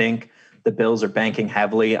really think the Bills are banking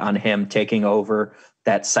heavily on him taking over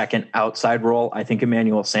that second outside role. I think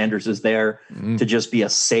Emmanuel Sanders is there to just be a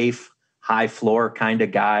safe, high floor kind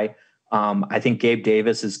of guy. I think Gabe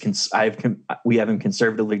Davis we have him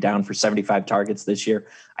conservatively down for 75 targets this year.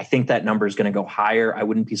 I think that number is going to go higher. I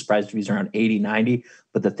wouldn't be surprised if he's around 80, 90.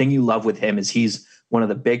 But the thing you love with him is he's one of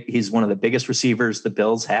the biggest receivers the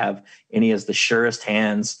Bills have, and he has the surest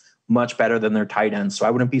hands, much better than their tight ends. So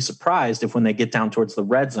I wouldn't be surprised if when they get down towards the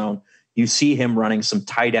red zone, you see him running some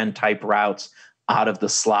tight end type routes out of the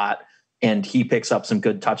slot, and he picks up some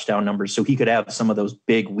good touchdown numbers. So he could have some of those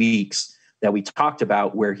big weeks that we talked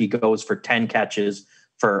about where he goes for 10 catches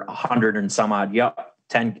for 100 and some odd,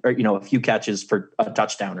 10, or, a few catches for a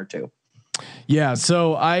touchdown or two. Yeah.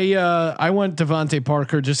 So I went Devontae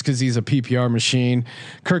Parker just cause he's a PPR machine.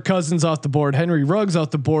 Kirk Cousins off the board, Henry Ruggs off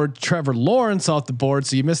the board, Trevor Lawrence off the board.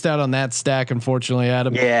 So you missed out on that stack, unfortunately,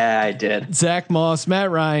 Adam. Yeah, I did. Zach Moss, Matt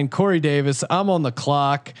Ryan, Corey Davis. I'm on the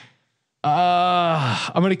clock.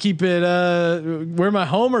 I'm going to keep it, where my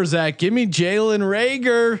homers at. Give me Jalen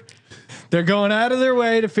Reagor. They're going out of their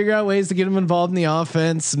way to figure out ways to get him involved in the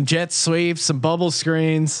offense, some jet sweeps, some bubble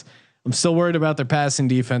screens. I'm still worried about their passing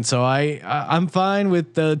defense. So I'm fine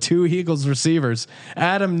with the two Eagles receivers.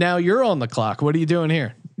 Adam, now you're on the clock. What are you doing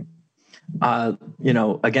here?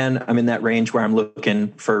 Again, I'm in that range where I'm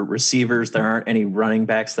looking for receivers. There aren't any running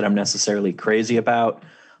backs that I'm necessarily crazy about.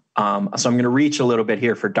 So I'm going to reach a little bit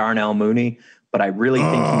here for Darnell Mooney, but I really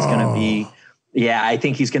think he's going to be, I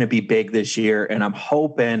think he's going to be big this year. And I'm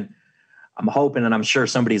hoping, and I'm sure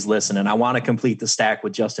somebody's listening. I want to complete the stack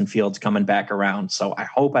with Justin Fields coming back around. So I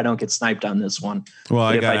hope I don't get sniped on this one. Well,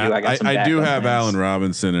 I do have Allen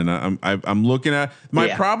Robinson, and I'm looking at my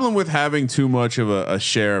problem with having too much of a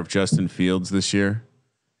share of Justin Fields this year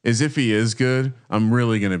is if he is good, I'm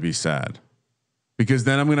really going to be sad, because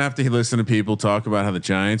then I'm going to have to listen to people talk about how the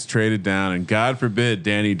Giants traded down, and God forbid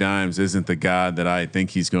Danny Dimes isn't the god that I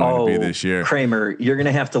think he's going to be this year. Kramer, you're going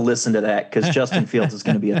to have to listen to that, because Justin Fields is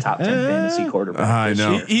going to be a top 10 fantasy quarterback. I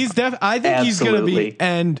know I think he's going to be,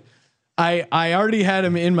 and I already had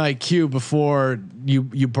him in my queue before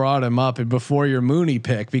you brought him up and before your Mooney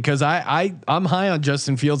pick, because I'm high on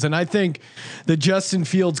Justin Fields, and I think the Justin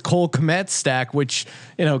Fields Cole Kmet stack, which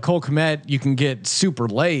Cole Kmet you can get super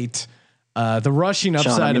late. The rushing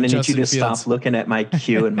upside Sean, I'm of need Justin you to Fields. Stop looking at my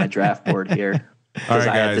queue and my draft board here. All right,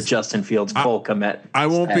 I have the guys. Justin Fields Cole Kmet. I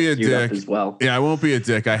won't be a dick as well. Yeah, I won't be a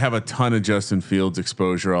dick. I have a ton of Justin Fields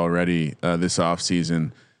exposure already this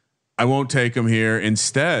offseason. I won't take him here.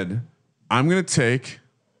 Instead, I'm going to take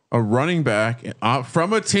a running back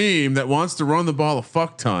from a team that wants to run the ball a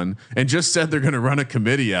fuck ton and just said they're going to run a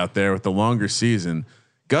committee out there with the longer season.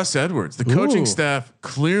 Gus Edwards, the coaching staff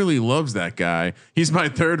clearly loves that guy. He's my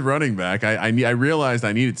third running back. I realized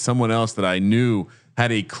I needed someone else that I knew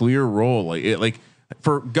had a clear role.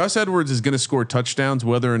 For Gus Edwards is going to score touchdowns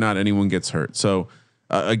whether or not anyone gets hurt. So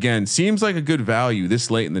again, seems like a good value this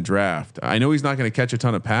late in the draft. I know he's not going to catch a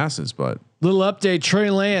ton of passes, but little update: Trey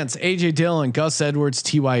Lance, AJ Dillon, Gus Edwards,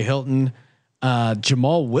 T.Y. Hilton,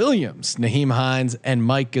 Jamal Williams, Naheem Hines, and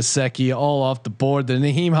Mike Gesicki all off the board. The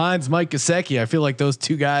Naheem Hines, Mike Gesicki, I feel like those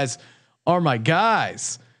two guys are my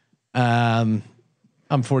guys.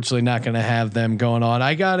 Unfortunately, not going to have them going on.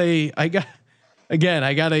 I got a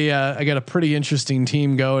pretty interesting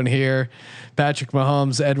team going here. Patrick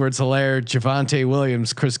Mahomes, Edwards-Helaire, Javonte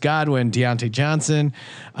Williams, Chris Godwin, Deontay Johnson,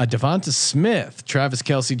 Devonta Smith, Travis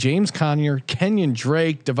Kelce, James Conner, Kenyon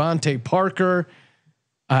Drake, Devontae Parker.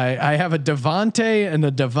 I have a Devontae and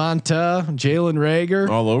a Devonta, Jalen Reagor.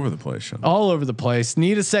 all over the place, Sean. All over the place.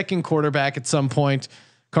 Need a second quarterback at some point.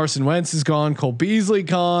 Carson Wentz is gone. Cole Beasley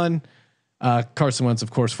gone. Carson Wentz, of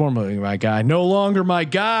course, formerly my guy, no longer my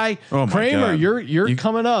guy. Oh my Kramer, God. You're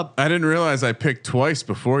coming up. I didn't realize I picked twice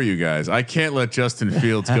before you guys. I can't let Justin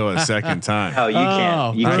Fields go a second time. Oh, you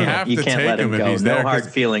can't. You can't. You can't let him go. No hard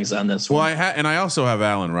feelings on this one. Well, and I also have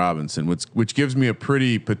Allen Robinson, which gives me a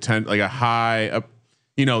pretty like a high.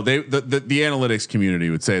 The analytics community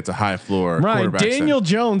would say it's a high floor. Right. Daniel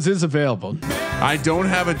Jones is available. I don't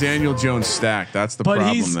have a Daniel Jones stack. That's the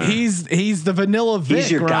problem. But he's the vanilla Vic.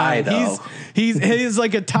 He's your guy, though. He's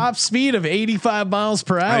like a top speed of 85 miles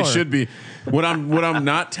per hour. I should be. What I'm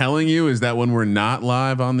not telling you is that when we're not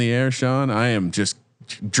live on the air, Sean, I am just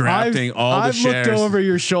drafting all the shares. I've looked over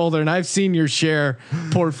your shoulder and I've seen your share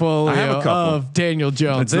portfolio of Daniel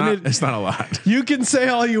Jones. It's not a lot. You can say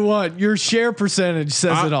all you want. Your share percentage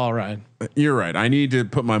says it all, Ryan. You're right. I need to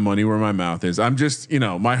put my money where my mouth is. I'm just,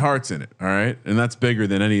 my heart's in it. All right. And that's bigger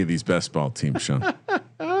than any of these best ball teams, Sean,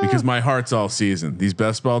 because my heart's all season. These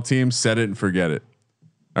best ball teams, set it and forget it.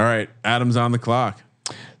 All right. Adam's on the clock.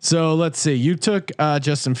 So let's see. You took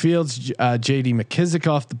Justin Fields, JD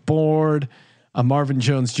McKissick off the board. Marvin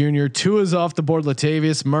Jones Jr. Tua's off the board.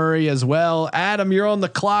 Latavius Murray as well. Adam, you're on the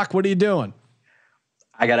clock. What are you doing?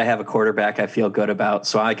 I got to have a quarterback I feel good about.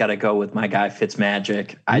 So I got to go with my guy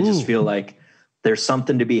Fitzmagic. I just feel like there's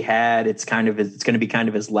something to be had. It's going to be kind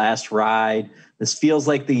of his last ride. This feels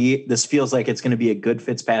like it's going to be a good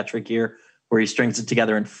Fitzpatrick year where he strings it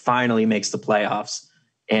together and finally makes the playoffs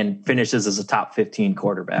and finishes as a top 15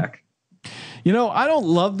 quarterback. I don't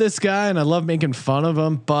love this guy and I love making fun of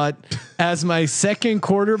him, but as my second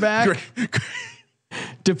quarterback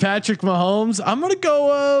to Patrick Mahomes, I'm going to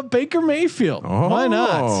go Baker Mayfield. Why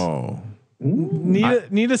not?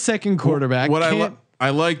 Need a second quarterback.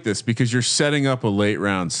 I like this because you're setting up a late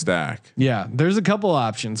round stack. Yeah. There's a couple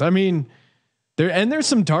options. I mean, there's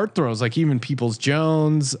some dart throws, like even Peoples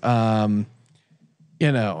Jones, Harrison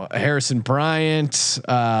Bryant.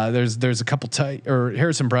 There's a couple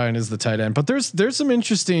Harrison Bryant is the tight end, but there's some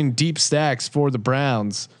interesting deep stacks for the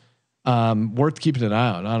Browns. Worth keeping an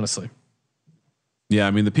eye on, honestly. Yeah,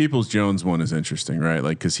 I mean the Peoples Jones one is interesting, right?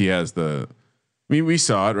 Like because he has we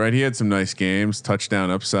saw it, right? He had some nice games, touchdown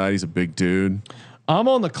upside. He's a big dude. I'm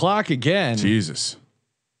on the clock again. Jesus.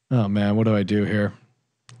 Oh man, what do I do here?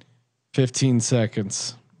 15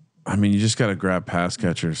 seconds. I mean, you just got to grab pass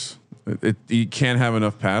catchers. You can't have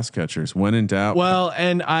enough pass catchers when in doubt. Well,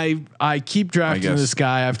 and I keep drafting this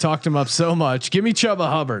guy. I've talked him up so much. Give me Chuba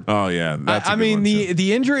Hubbard. Oh yeah, I mean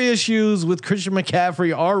the injury issues with Christian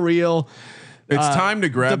McCaffrey are real. It's time to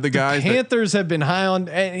grab the guys. The Panthers have been high on,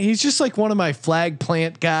 and he's just like one of my flag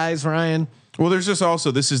plant guys, Ryan. Well, there's just also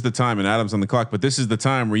this is the time, and Adam's on the clock, but this is the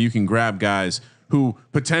time where you can grab guys who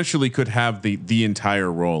potentially could have the entire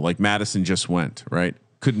role. Like Madison just went right,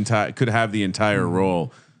 could have the entire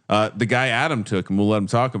role. The guy Adam took, and we'll let him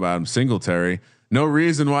talk about him, Singletary. No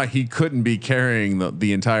reason why he couldn't be carrying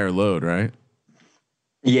the entire load, right?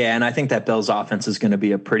 Yeah, and I think that Bills offense is going to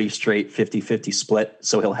be a pretty straight 50-50 split.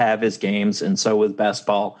 So he'll have his games, and so with best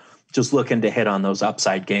ball, just looking to hit on those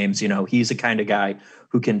upside games. He's the kind of guy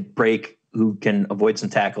who can avoid some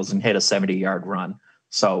tackles and hit a 70-yard run.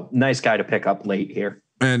 So nice guy to pick up late here.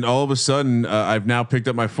 And all of a sudden, I've now picked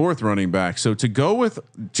up my fourth running back. So to go with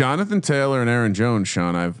Jonathan Taylor and Aaron Jones,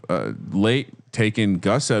 Sean, I've late taken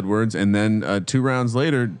Gus Edwards, and then 2 rounds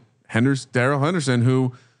later, Darrell Henderson,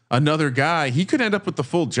 who another guy, he could end up with the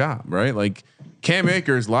full job, right? Like Cam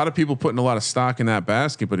Akers, a lot of people putting a lot of stock in that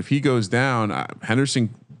basket, but if he goes down,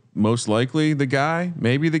 Henderson most likely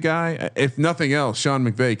maybe the guy. If nothing else, Sean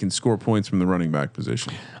McVay can score points from the running back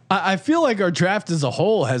position. I feel like our draft as a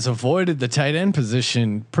whole has avoided the tight end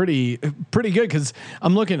position pretty good because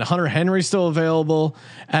I'm looking at Hunter Henry still available,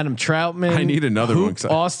 Adam Troutman. I need another one.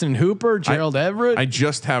 Austin Hooper, Gerald Everett. I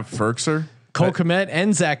just have Ferkser. Cole Kmet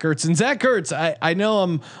and Zach Ertz. And Zach Ertz, I know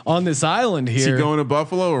I'm on this island here. Is he going to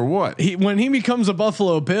Buffalo or what? When he becomes a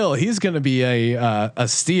Buffalo Bill, he's going to be a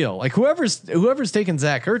steal. Like whoever's taking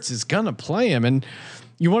Zach Ertz is going to play him. And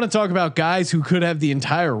you want to talk about guys who could have the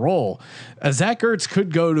entire role. Zach Ertz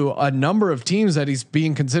could go to a number of teams that he's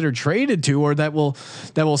being considered traded to, or that will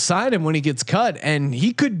sign him when he gets cut, and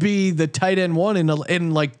he could be the tight end one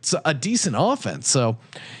in like a decent offense. So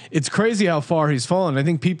it's crazy how far he's fallen. I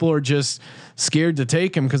think people are just scared to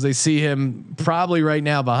take him because they see him probably right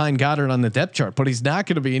now behind Goddard on the depth chart, but he's not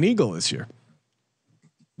going to be an Eagle this year.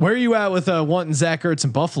 Where are you at with wanting Zach Ertz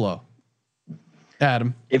in Buffalo,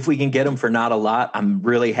 Adam? If we can get him for not a lot, I'm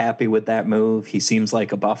really happy with that move. He seems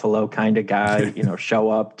like a Buffalo kind of guy,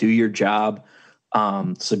 show up, do your job.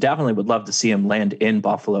 So definitely would love to see him land in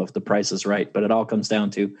Buffalo if the price is right, but it all comes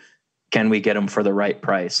down to can we get him for the right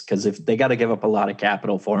price? Because if they got to give up a lot of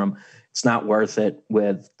capital for him, it's not worth it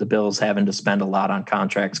with the Bills having to spend a lot on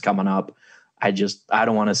contracts coming up. I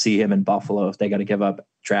don't want to see him in Buffalo if they got to give up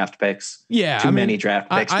draft picks. Yeah. Too many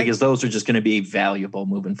draft picks because those are just going to be valuable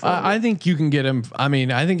moving forward. I think you can get him. I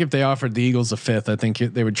mean, I think if they offered the Eagles a 5th, I think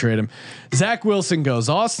they would trade him. Zach Wilson goes,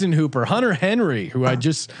 Austin Hooper, Hunter Henry, who I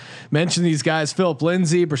just mentioned these guys, Philip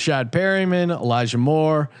Lindsay, Brashad Perryman, Elijah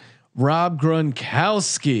Moore, Rob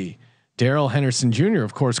Gronkowski, Darrell Henderson Jr.,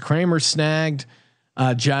 of course, Kramer snagged,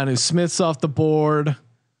 Jonnu Smith's off the board.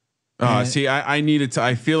 See, I needed to.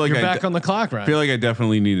 I feel like you're back on the clock, right? I feel like I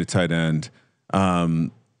definitely need a tight end.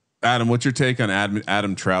 Adam, what's your take on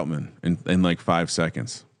Adam Troutman in like 5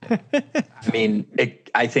 seconds? I mean,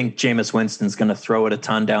 I think Jameis Winston's going to throw it a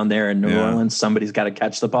ton down there in New Orleans. Somebody's got to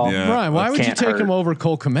catch the ball. Yeah. Right. Why would you take him over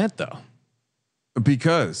Cole Kmet though?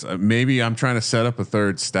 Because maybe I'm trying to set up a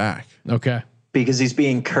third stack. Okay. Because he's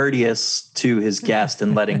being courteous to his guest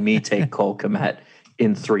and letting me take Cole Kmet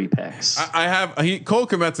in 3 picks. Cole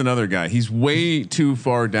Kmet's another guy. He's way too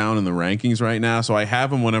far down in the rankings right now. So I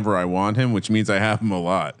have him whenever I want him, which means I have him a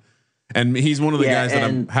lot. And he's one of the guys that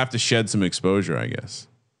I have to shed some exposure, I guess.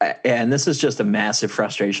 And this is just a massive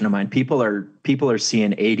frustration of mine. People are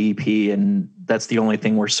seeing ADP and that's the only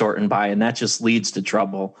thing we're sorting by. And that just leads to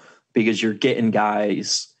trouble because you're getting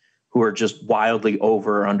guys who are just wildly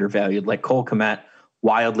over or undervalued, like Cole Kmet.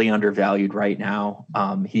 Wildly undervalued right now.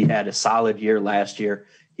 He had a solid year last year.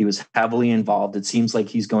 He was heavily involved. It seems like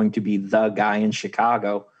he's going to be the guy in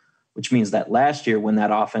Chicago, which means that last year when that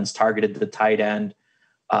offense targeted the tight end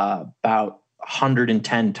about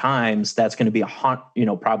 110 times, that's going to be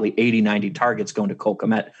probably 80, 90 targets going to Cole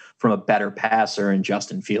Kmet from a better passer in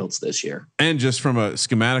Justin Fields this year. And just from a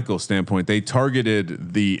schematical standpoint, they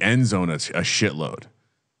targeted the end zone a shitload.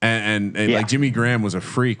 And like Jimmy Graham was a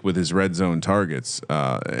freak with his red zone targets.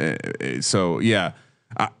 So yeah,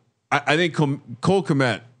 I think Cole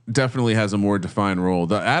Kmet definitely has a more defined role.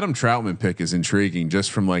 The Adam Troutman pick is intriguing just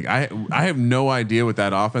from like, I have no idea what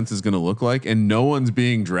that offense is going to look like and no one's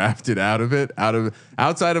being drafted out of it,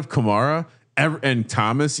 outside of Kamara and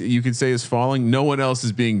Thomas, you could say is falling. No one else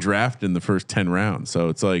is being drafted in the first 10 rounds. So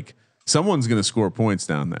it's like someone's going to score points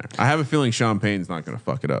down there. I have a feeling Sean Payton's not going to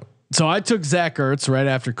fuck it up. So I took Zach Ertz right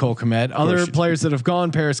after Cole Kmet. Other players that have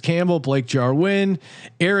gone: Paris Campbell, Blake Jarwin,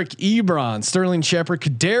 Eric Ebron, Sterling Shepard,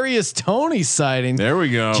 Kadarius Toney sighting. There we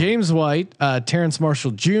go. James White, Terrence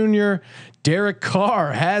Marshall Jr., Derek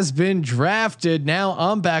Carr has been drafted. Now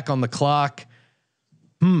I'm back on the clock.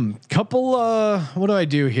 Couple. What do I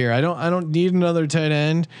do here? I don't need another tight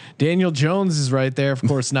end. Daniel Jones is right there. Of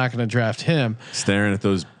course, not going to draft him. Staring at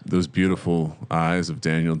those beautiful eyes of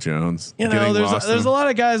Daniel Jones. You know, there's a lot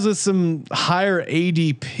of guys with some higher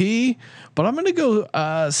ADP, but I'm going to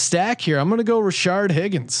go stack here. I'm going to go Rashard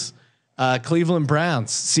Higgins, Cleveland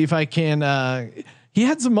Browns. See if I can. He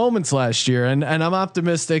had some moments last year, and I'm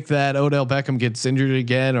optimistic that Odell Beckham gets injured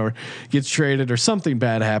again or gets traded or something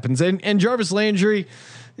bad happens. And Jarvis Landry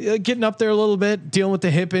getting up there a little bit, dealing with the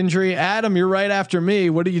hip injury. Adam, you're right after me.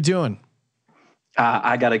 What are you doing?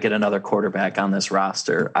 I got to get another quarterback on this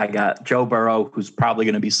roster. I got Joe Burrow, who's probably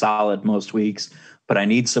going to be solid most weeks, but I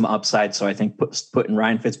need some upside. So I think putting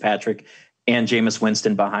Ryan Fitzpatrick and Jameis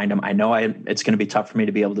Winston behind him. I know it's going to be tough for me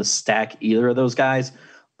to be able to stack either of those guys,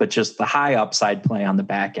 but just the high upside play on the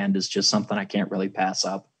back end is just something I can't really pass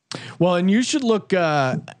up. Well, and you should look,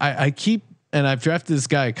 I keep, and I've drafted this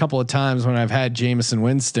guy a couple of times when I've had Jameis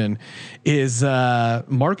Winston, is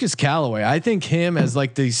Marcus Callaway. I think him as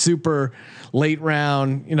like the super late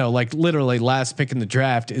round, like literally last pick in the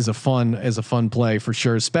draft is a fun play for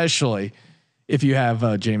sure, especially if you have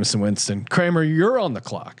Jameis Winston. Kramer, you're on the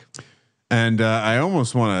clock. And I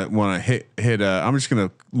almost want to hit. I'm just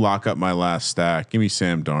gonna lock up my last stack. Give me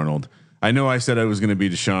Sam Darnold. I know I said I was gonna be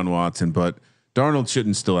Deshaun Watson, but Darnold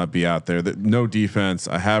shouldn't still be out there. No defense.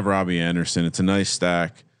 I have Robbie Anderson. It's a nice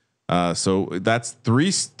stack. So that's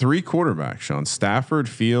three quarterbacks: Sean Stafford,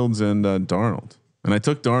 Fields, and Darnold. And I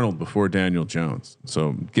took Darnold before Daniel Jones.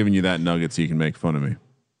 So giving you that nugget so you can make fun of me.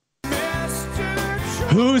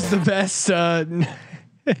 Who's the best?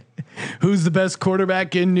 Who's the best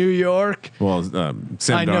quarterback in New York? Well, Sam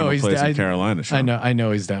Darnold plays in Carolina. Sean. I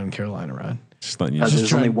know he's down in Carolina, Ron. Just letting you know.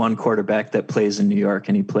 There's only one quarterback that plays in New York,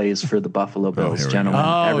 and he plays for the Buffalo Bills, gentlemen.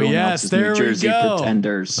 Everyone else is New Jersey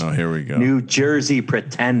Pretenders. Oh, here we go. New Jersey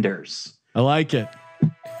Pretenders. I like it.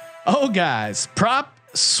 Oh, guys, prop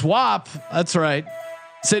swap. That's right.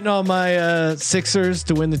 Sitting on my Sixers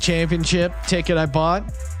to win the championship ticket I bought.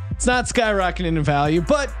 It's not skyrocketing in value,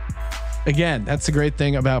 but again, that's the great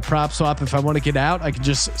thing about prop swap. If I want to get out, I can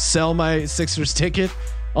just sell my Sixers ticket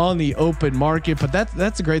on the open market. But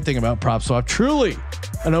that's a great thing about PropSwap. Truly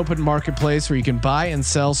an open marketplace where you can buy and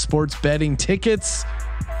sell sports betting tickets.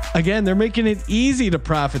 Again, they're making it easy to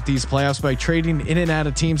profit these playoffs by trading in and out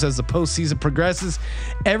of teams as the postseason progresses.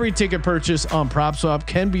 Every ticket purchase on PropSwap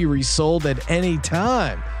can be resold at any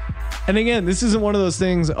time. And again, this isn't one of those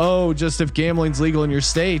things, just if gambling's legal in your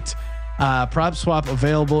state. PropSwap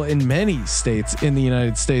available in many states in the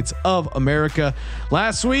United States of America.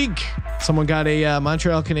 Last week, someone got a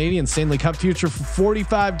Montreal Canadiens Stanley Cup future for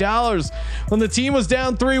 $45 when the team was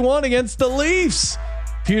down 3-1 against the Leafs.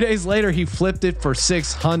 A few days later, he flipped it for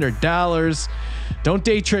 $600. Don't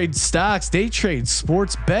day trade stocks, day trade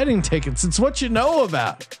sports betting tickets. It's what you know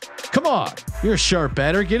about. Come on, you're a sharp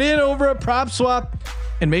bettor. Get in over at PropSwap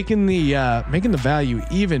and making the value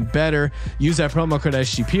even better. Use that promo code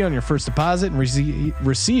SGP on your first deposit and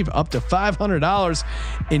receive up to $500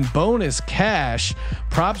 in bonus cash.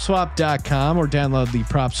 PropSwap.com or download the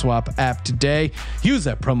PropSwap app today. Use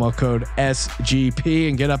that promo code SGP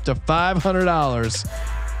and get up to $500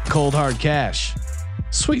 cold hard cash.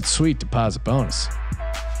 Sweet deposit bonus.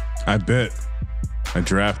 I bet. I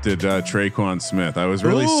drafted Traquan Smith. I was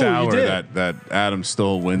really sour that Adam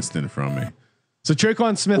stole Winston from me. So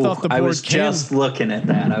Traquan Smith off the board. I was just looking at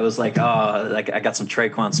that. I was like, I got some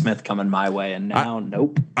Traquan Smith coming my way, and now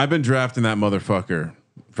nope. I've been drafting that motherfucker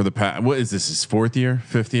for the past. What is this? His 4th year,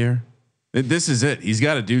 5th year? This is it. He's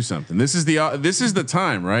got to do something. This is the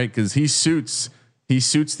time, right? Because he suits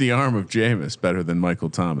the arm of Jameis better than Michael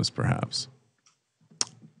Thomas, perhaps.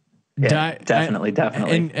 Yeah, definitely.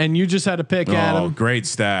 And you just had to pick Adam. Great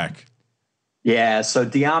stack. Yeah, so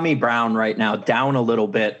De'Ami Brown right now down a little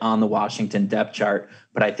bit on the Washington depth chart,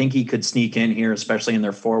 but I think he could sneak in here, especially in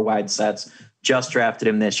their 4 wide sets. Just drafted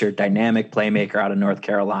him this year, dynamic playmaker out of North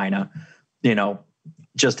Carolina.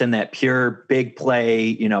 Just in that pure big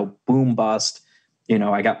play, boom bust.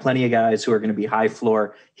 I got plenty of guys who are going to be high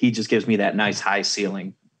floor. He just gives me that nice high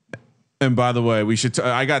ceiling. And by the way, we should.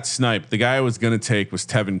 I got sniped. The guy I was going to take was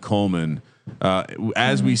Tevin Coleman.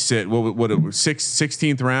 As we sit, what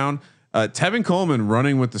 16th round. Tevin Coleman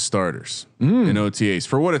running with the starters in OTAs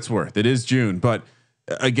for what it's worth. It is June, but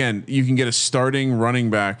again, you can get a starting running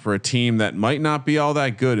back for a team that might not be all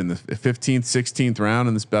that good in the 15th, 16th round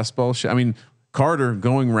in this best ball shit. I mean, Carter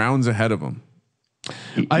going rounds ahead of him.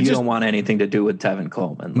 You don't want anything to do with Tevin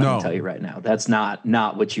Coleman. Let me tell you right now, that's not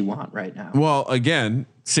what you want right now. Well, again,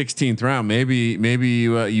 16th round, maybe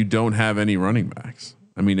you don't have any running backs.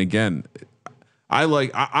 I mean, again, I'm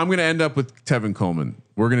going to end up with Tevin Coleman.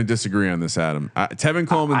 We're going to disagree on this, Adam. Tevin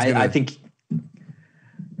Coleman's I think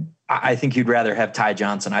you'd rather have Ty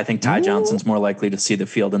Johnson. I think Ty Johnson's more likely to see the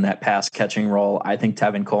field in that pass catching role. I think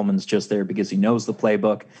Tevin Coleman's just there because he knows the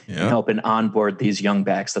playbook and helping onboard these young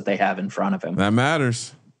backs that they have in front of him. That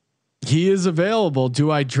matters. He is available.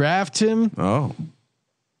 Do I draft him? Oh,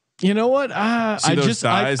 you know what? I just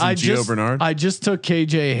took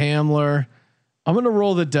KJ Hamler. I'm going to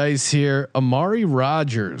roll the dice here. Amari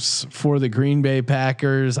Rodgers for the Green Bay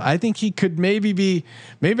Packers. I think he could maybe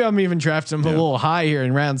I'm even drafting him a little high here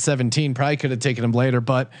in round 17. Probably could have taken him later,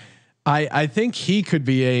 but I think he could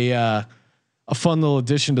be a fun little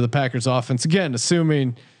addition to the Packers offense. Again,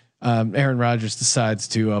 assuming Aaron Rodgers decides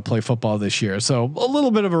to play football this year. So a little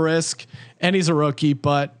bit of a risk, and he's a rookie,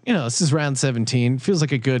 but this is round 17. Feels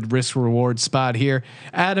like a good risk reward spot here.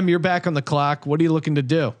 Adam, you're back on the clock. What are you looking to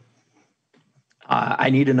do? I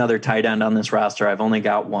need another tight end on this roster. I've only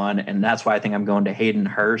got one, and that's why I think I'm going to Hayden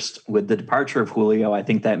Hurst. With the departure of Julio, I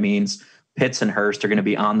think that means Pitts and Hurst are going to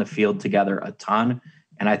be on the field together a ton,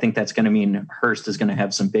 and I think that's going to mean Hurst is going to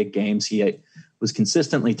have some big games. He was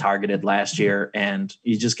consistently targeted last year, and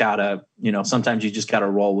you just gotta, sometimes you just gotta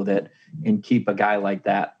roll with it and keep a guy like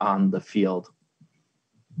that on the field.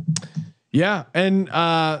 Yeah, and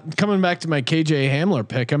coming back to my KJ Hamler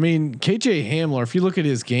pick, I mean KJ Hamler, if you look at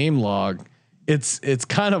his game log, it's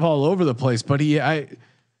kind of all over the place, but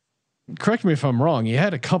correct me if I'm wrong. He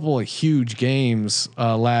had a couple of huge games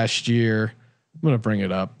last year. I'm going to bring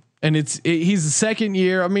it up, and he's the second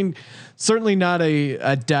year. I mean, certainly not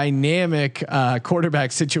a dynamic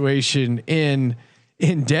quarterback situation in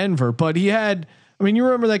Denver, but he had, I mean, you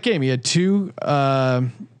remember that game, he had two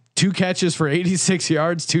catches for 86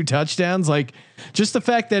 yards, 2 touchdowns. Like just the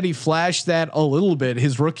fact that he flashed that a little bit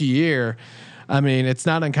his rookie year. I mean, it's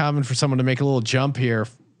not uncommon for someone to make a little jump here,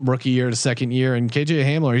 rookie year to second year. And KJ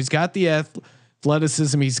Hamler, he's got the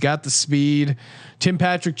athleticism, he's got the speed. Tim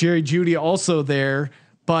Patrick, Jerry Jeudy also there,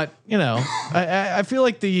 but I feel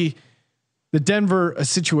like the Denver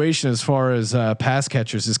situation as far as pass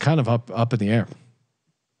catchers is kind of up in the air.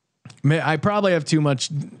 I probably have too much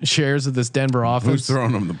shares of this Denver offense. Who's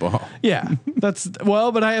throwing them the ball? Yeah,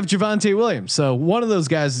 but I have Javonte Williams, so one of those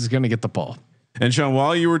guys is going to get the ball. And Sean,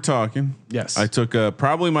 while you were talking, yes, I took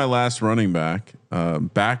probably my last running back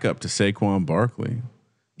backup to Saquon Barkley.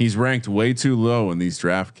 He's ranked way too low in these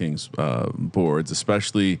DraftKings boards,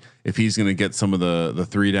 especially if he's going to get some of the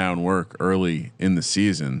 3 down work early in the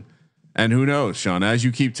season. And who knows, Sean? As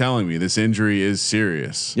you keep telling me, this injury is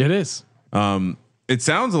serious. It is. It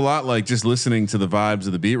sounds a lot like just listening to the vibes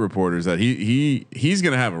of the beat reporters that he's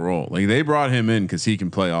going to have a role. Like they brought him in because he can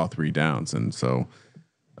play all 3 downs, and so.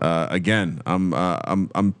 Again, I'm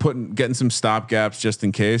getting some stop gaps just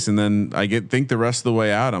in case, and then I think the rest of the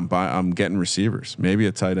way out, I'm getting receivers, maybe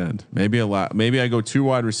a tight end, maybe a lot, maybe I go 2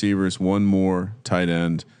 wide receivers, 1 more tight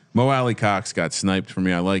end. Mo Alley Cox got sniped for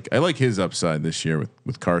me. I like his upside this year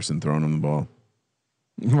with Carson throwing him the ball.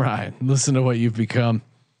 Right. Listen to what you've become.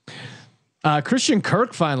 Christian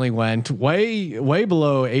Kirk finally went way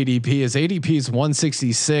below ADP. His ADP is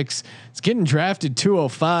 166. It's getting drafted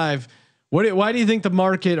 205. Why do you think the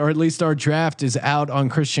market, or at least our draft, is out on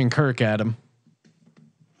Christian Kirk, Adam?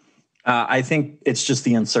 I think it's just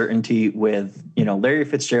the uncertainty with, Larry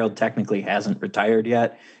Fitzgerald technically hasn't retired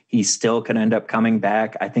yet. He still could end up coming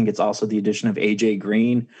back. I think it's also the addition of AJ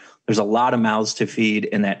Green. There's a lot of mouths to feed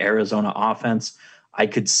in that Arizona offense. I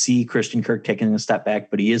could see Christian Kirk taking a step back,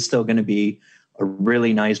 but he is still going to be a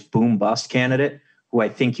really nice boom bust candidate who I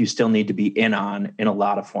think you still need to be in on in a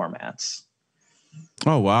lot of formats.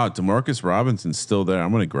 Oh wow, Demarcus Robinson's still there. I'm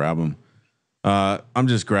going to grab him. I'm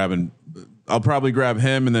just grabbing. I'll probably grab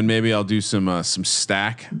him, and then maybe I'll do some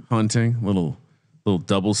stack hunting, little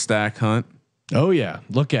double stack hunt. Oh yeah,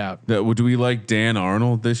 look out. Do we like Dan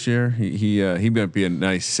Arnold this year? He might be a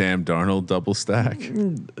nice Sam Darnold double stack.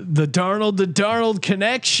 The Darnold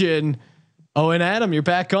connection. Oh, and Adam, you're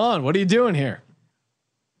back on. What are you doing here?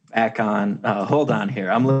 Back on. Hold on here.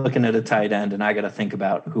 I'm looking at a tight end, and I got to think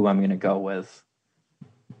about who I'm going to go with.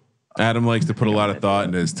 Adam likes to put a lot of thought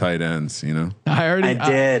into his tight ends, I already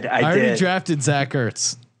did. drafted Zach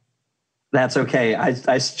Ertz. That's okay.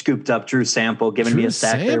 I scooped up Drew Sample, giving me a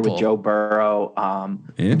stack there with Joe Burrow.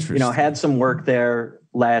 Interesting. Had some work there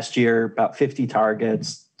last year, about 50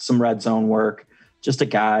 targets, some red zone work. Just a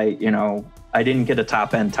guy, I didn't get a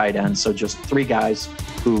top end tight end, so just 3 guys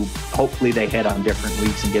who hopefully they hit on different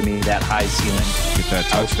weeks and give me that high ceiling. Get that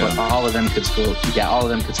touchdown. All of them could score. Yeah, all of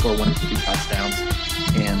them could score 1 or 2 touchdowns,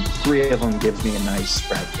 and 3 of them gives me a nice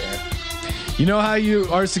spread there. You know how you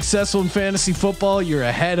are successful in fantasy football? You're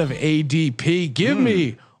ahead of ADP. Give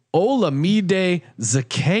me Olamide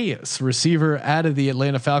Zaccheaus, receiver out of the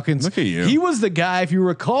Atlanta Falcons. Look at you. He was the guy, if you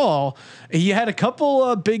recall, he had a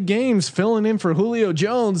couple big games filling in for Julio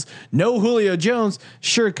Jones. No Julio Jones.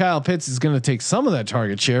 Sure, Kyle Pitts is going to take some of that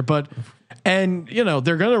target share, but they're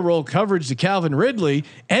going to roll coverage to Calvin Ridley.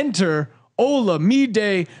 Enter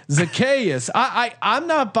Olamide Zaccheaus. I'm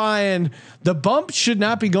not buying. The bump should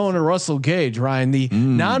not be going to Russell Gage, Ryan. The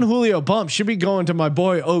non-Julio bump should be going to my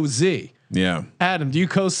boy OZ. Yeah. Adam, do you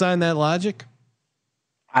co-sign that logic?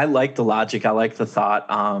 I like the logic. I like the thought.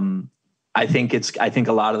 I think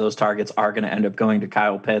a lot of those targets are going to end up going to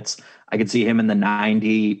Kyle Pitts. I could see him in the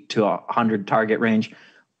 90 to 100 target range.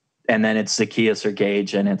 And then it's Zaccheaus or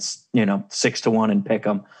Gage, and it's, 6-1 and pick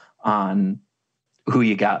 'em on who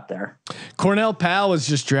you got there. Cornell Powell was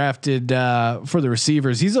just drafted for the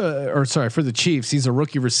receivers. For the Chiefs. He's a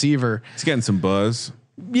rookie receiver. He's getting some buzz.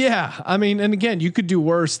 Yeah, I mean, and again, you could do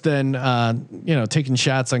worse than taking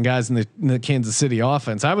shots on guys in the Kansas City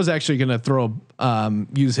offense. I was actually going to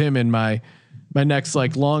use him in my next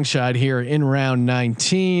long shot here in round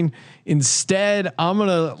 19. Instead, I'm going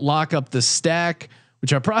to lock up the stack,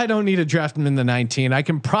 which I probably don't need to draft him in the 19. I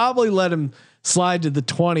can probably let him slide to the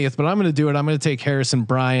 20th, but I'm going to do it. I'm going to take Harrison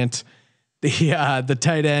Bryant, the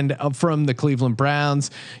tight end from the Cleveland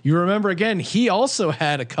Browns. You remember, again, he also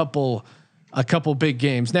had a couple big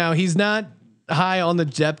games. Now he's not high on the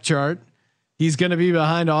depth chart. He's going to be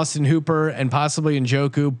behind Austin Hooper and possibly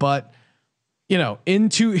Njoku, but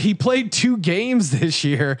he played 2 games this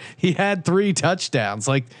year. He had 3 touchdowns.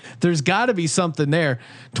 There's got to be something there.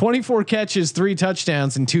 24 catches, 3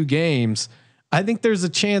 touchdowns in 2 games. I think there's a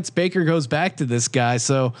chance Baker goes back to this guy.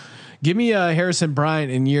 So give me Harrison Bryant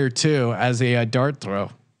in year 2 as a dart throw.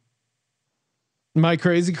 Am I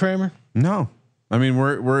crazy, Kramer? No. I mean,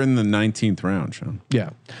 we're in the 19th round, Sean.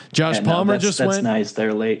 Yeah. Josh Palmer just went. That's nice.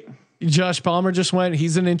 They're late. Josh Palmer just went.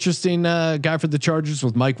 He's an interesting guy for the Chargers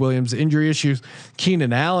with Mike Williams injury issues.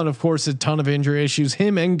 Keenan Allen, of course, a ton of injury issues.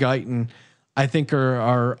 Him and Guyton, I think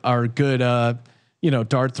are good.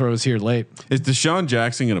 Dart throws here late. Is Deshaun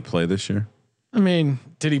Jackson going to play this year? I mean,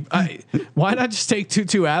 did he? Why not just take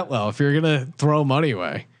Tutu Atwell if you're gonna throw money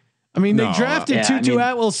away? I mean, they drafted Tutu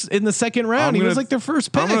Atwell in the second round. He was like their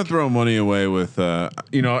first pick. I'm gonna throw money away with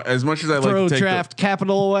as much as I like to take draft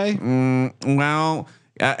capital away.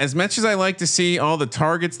 As much as I like to see all the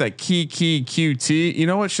targets that key QT, you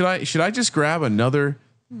know what? Should I just grab another?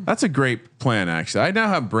 That's a great plan, actually. I now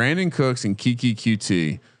have Brandon Cooks and Kiki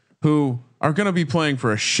QT, who are going to be playing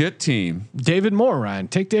for a shit team. David Moore, Ryan,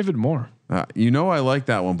 take David Moore. I like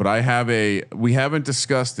that one, but we haven't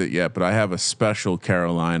discussed it yet, but I have a special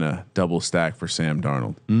Carolina double stack for Sam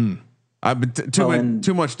Darnold. I've been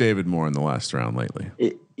too much David Moore in the last round lately.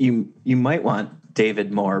 You might want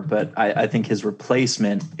David Moore, but I think his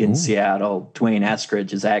replacement in Seattle, Dwayne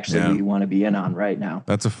Eskridge, is actually who you want to be in on right now.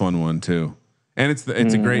 That's a fun one too. And it's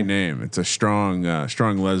a great name. It's a strong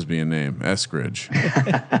lesbian name, Eskridge.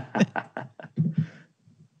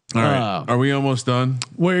 All right, are we almost done?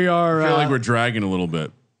 We are. I feel like we're dragging a little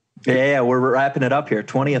bit. Yeah, we're wrapping it up here.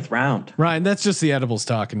 20th round. Ryan, that's just the edibles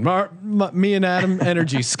talking. Me and Adam,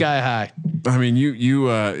 energy sky high. I mean, you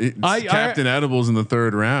Captain Edibles in the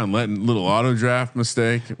third round, letting little auto draft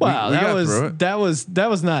mistake. Wow, that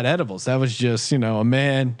was not edibles. That was just a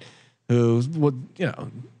man who would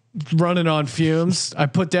running on fumes. I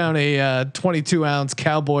put down a 22 ounce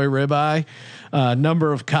cowboy ribeye,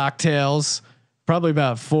 number of cocktails, probably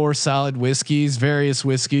about 4 solid whiskeys, various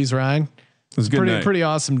whiskeys. Ryan, it was a pretty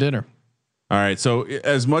awesome dinner. All right, so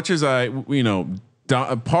as much as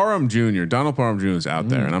Parham Jr., Donald Parham Jr. is out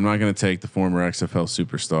there, and I'm not going to take the former XFL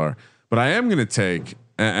superstar, but I am going to take,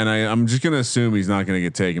 and I'm just going to assume he's not going to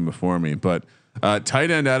get taken before me, but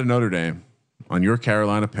tight end out of Notre Dame on your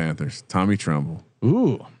Carolina Panthers, Tommy Tremble.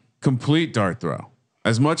 Ooh. Complete dart throw.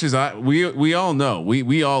 As much as we all know,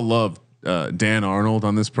 we all love Dan Arnold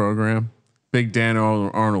on this program. Big Dan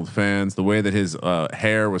Arnold fans. The way that his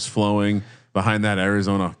hair was flowing behind that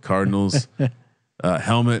Arizona Cardinals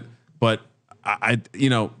helmet, but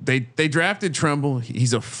they drafted Tremble.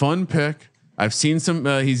 He's a fun pick. I've seen some.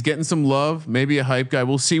 He's getting some love. Maybe a hype guy.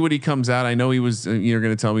 We'll see what he comes out. I know he was. You're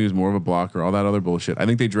going to tell me he was more of a blocker. All that other bullshit. I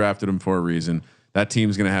think they drafted him for a reason. That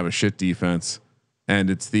team's going to have a shit defense. And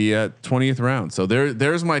it's the 20th round. So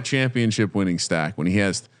there's my championship winning stack when he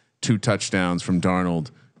has 2 touchdowns from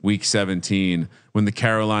Darnold week 17, when the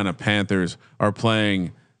Carolina Panthers are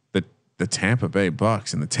playing the Tampa Bay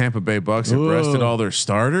Bucks, and the Tampa Bay Bucks have rested all their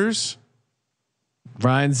starters.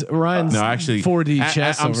 Ryan's no, actually 4D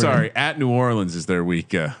chess. I'm sorry. At New Orleans is their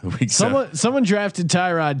week. Someone drafted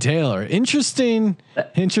Tyrod Taylor. Interesting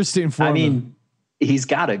for I mean, he's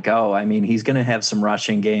got to go. I mean, he's going to have some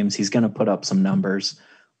rushing games. He's going to put up some numbers.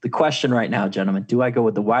 The question right now, gentlemen, do I go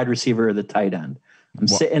with the wide receiver or the tight end? I'm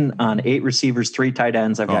sitting on 8 receivers, 3 tight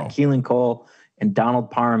ends. I've got Keelan Cole and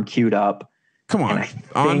Donald Parham queued up. Come on,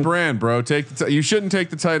 on brand, bro. You shouldn't take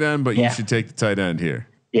the tight end, but you should take the tight end here.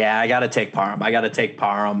 Yeah, I got to take Parham. I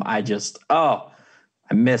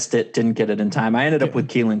missed it. Didn't get it in time. I ended up with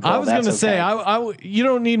Keelan Cole. I was going to say, you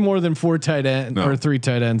don't need more than 4 tight ends or 3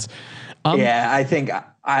 tight ends. I think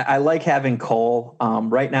I like having Cole.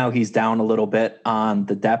 Right now he's down a little bit on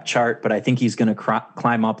the depth chart, but I think he's going to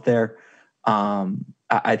climb up there.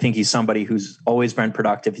 I think he's somebody who's always been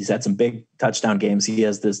productive. He's had some big touchdown games. He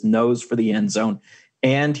has this nose for the end zone,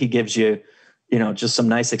 and he gives you, just some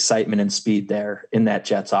nice excitement and speed there in that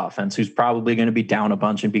Jets offense, who's probably going to be down a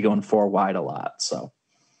bunch and be going 4 wide a lot. So.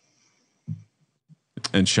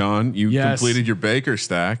 And Sean, you completed your Baker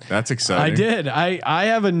stack. That's exciting. I did. I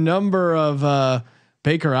have a number of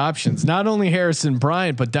Baker options, not only Harrison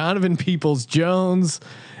Bryant, but Donovan Peoples-Jones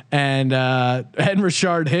and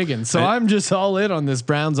Rashard Higgins. So I'm just all in on this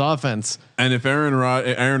Browns offense. And if Aaron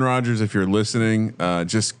Rodgers, if you're listening,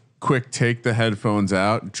 just quick, take the headphones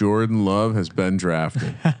out. Jordan Love has been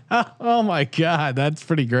drafted. Oh my God. That's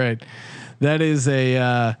pretty great. That is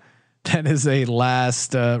a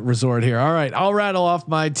last resort here. All right, I'll rattle off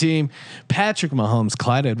my team: Patrick Mahomes,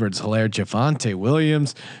 Clyde Edwards-Helaire, Javonte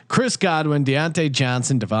Williams, Chris Godwin, Deontay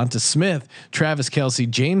Johnson, Devonta Smith, Travis Kelce,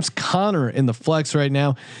 James Conner in the flex right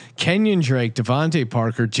now, Kenyon Drake, Devontae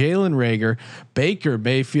Parker, Jalen Reagor, Baker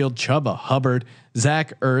Mayfield, Chuba Hubbard,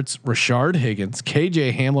 Zach Ertz, Rashard Higgins,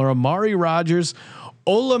 KJ Hamler, Amari Rodgers,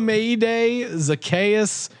 Olamide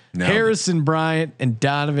Zacchaeus, Harrison Bryant, and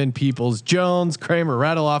Donovan Peoples-Jones. Kramer,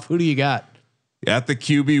 rattle off. Who do you got? At the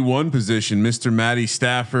QB1 position, Mr. Matty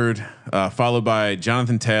Stafford, followed by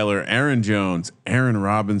Jonathan Taylor, Aaron Jones, Aaron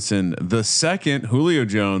Robinson, the second, Julio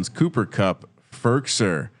Jones, Cooper Kupp,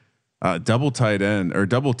 Ferkser, double tight end or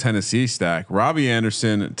double Tennessee stack, Robbie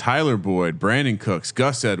Anderson, Tyler Boyd, Brandon Cooks,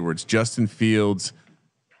 Gus Edwards, Justin Fields,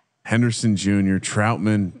 Henderson Jr.,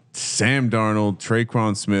 Troutman, Sam Darnold,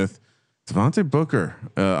 Traquan Smith, Devontae Booker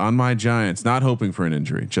on my Giants, not hoping for an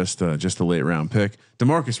injury, just a late round pick.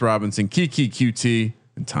 Demarcus Robinson, Kiki QT,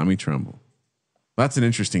 and Tommy Tremble. That's an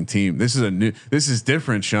interesting team. This is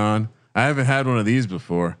different, Sean. I haven't had one of these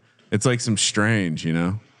before. It's like some strange,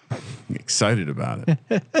 I'm excited about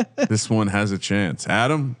it. This one has a chance.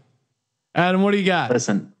 Adam, what do you got?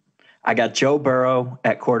 Listen, I got Joe Burrow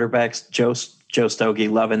at quarterbacks. Joe Stogie,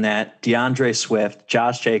 loving that. DeAndre Swift,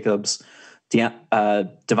 Josh Jacobs,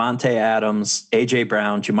 Devontae Adams, AJ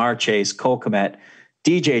Brown, Jamar Chase, Cole Kmet,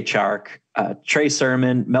 DJ Chark, Trey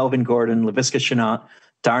Sermon, Melvin Gordon, Laviska Shenault,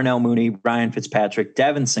 Darnell Mooney, Ryan Fitzpatrick,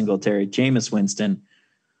 Devin Singletary, Jameis Winston,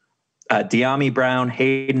 De'Ami Brown,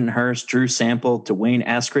 Hayden Hurst, Drew Sample, Dwayne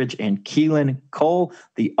Eskridge, and Keelan Cole,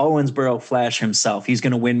 the Owensboro Flash himself. He's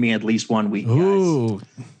going to win me at least 1 week, Ooh.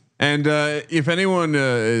 guys. and if anyone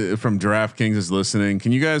from DraftKings is listening,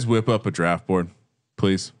 can you guys whip up a draft board,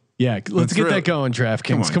 please? Yeah, let's get that going,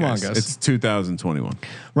 DraftKings. Come on, guys. It's 2021.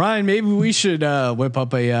 Ryan, maybe we should whip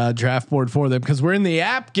up a draft board for them because we're in the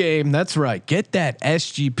app game. That's right. Get that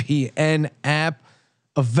SGPN app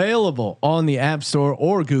available on the App Store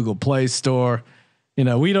or Google Play Store.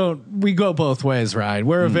 We go both ways, Ryan.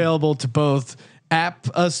 We're available to both App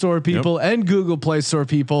Store people and Google Play Store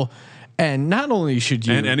people. And not only should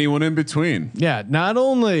you, and anyone in between. Yeah. Not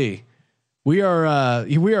only we are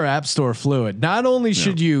App Store fluid. Not only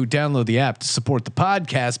should you download the app to support the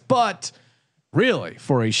podcast, but really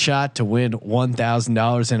for a shot to win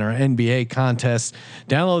 $1,000 in our NBA contest,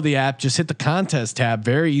 download the app. Just hit the contest tab.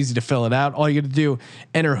 Very easy to fill it out. All you got to do,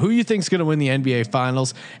 enter who you think is going to win the NBA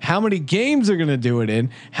Finals, how many games are going to do it in,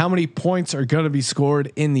 how many points are going to be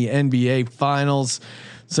scored in the NBA Finals.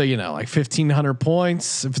 So, like 1,500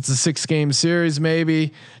 points. If it's a 6-game series,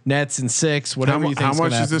 maybe Nets in 6, whatever you think. How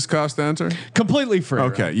much does this cost to enter? Completely free.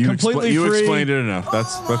 Okay. Right? You Completely free. explained it enough.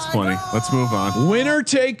 That's plenty. Let's move on. Winner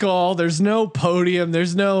take all. There's no podium.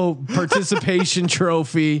 There's no participation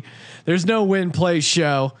trophy. There's no win, play,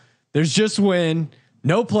 show. There's just win.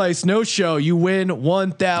 No place, no show. You win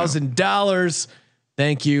 $1,000.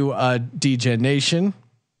 Thank you, DJ Nation.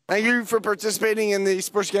 Thank you for participating in the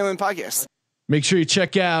Sports Gambling Podcast. Make sure you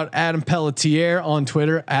check out Adam Pelletier on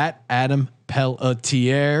Twitter at Adam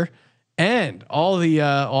Pelletier, and all the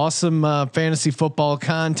awesome fantasy football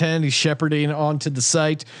content he's shepherding onto the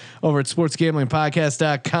site over at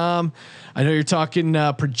sportsgamblingpodcast.com. I know you're talking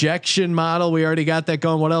projection model. We already got that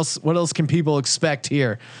going. What else can people expect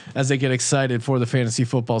here as they get excited for the fantasy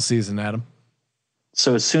football season, Adam?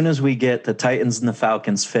 So as soon as we get the Titans and the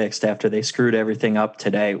Falcons fixed after they screwed everything up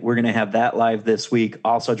today, we're going to have that live this week.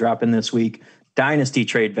 Also dropping this week, Dynasty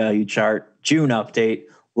trade value chart, June update.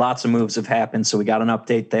 Lots of moves have happened, so we got an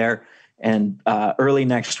update there. And early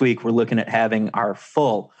next week, we're looking at having our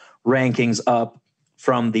full rankings up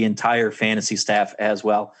from the entire fantasy staff as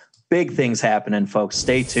well. Big things happening, folks.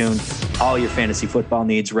 Stay tuned. All your fantasy football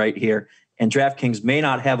needs right here. And DraftKings may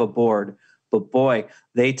not have a board, but boy,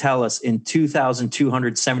 they tell us in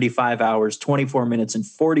 2,275 hours, 24 minutes, and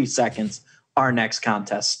 40 seconds, our next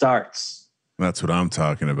contest starts. That's what I'm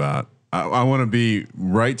talking about. I want to be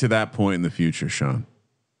right to that point in the future, Sean.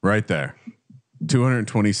 Right there.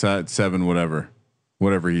 227, whatever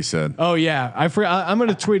he said. Oh yeah. I forgot. I'm going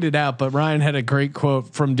to tweet it out, but Ryan had a great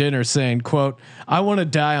quote from dinner saying, quote, "I want to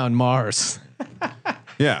die on Mars."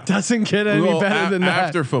 Yeah. Doesn't get any better than that.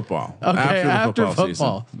 After football. Okay. After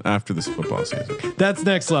football. After this football season. That's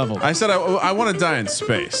next level. I said I want to die in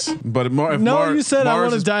space, but you said I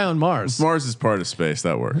want to die on Mars. If Mars is part of space.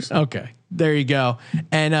 That works. Okay. There you go.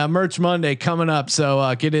 And Merch Monday coming up.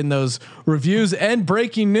 So get in those reviews and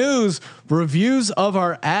breaking news reviews of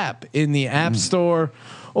our app in the App Store.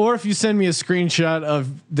 Or if you send me a screenshot of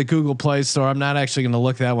the Google Play Store, I'm not actually going to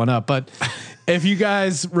look that one up, but if you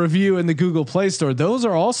guys review in the Google Play Store, those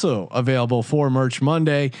are also available for Merch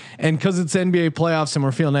Monday. And because it's NBA playoffs and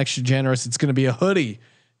we're feeling extra generous, it's going to be a hoodie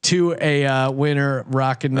to a winner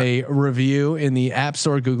rocking a review in the App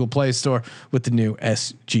Store, Google Play Store with the new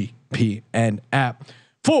SGPN app.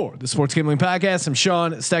 For the Sports Gambling Podcast, I'm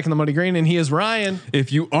Sean, stacking the money green, and he is Ryan.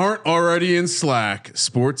 If you aren't already in Slack,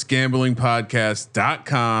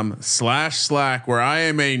 sportsgamblingpodcast.com/Slack, where I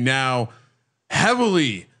am a now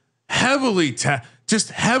heavily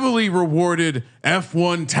rewarded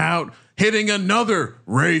F1 tout, hitting another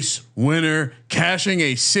race winner, cashing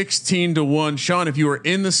a 16-1. Sean, if you were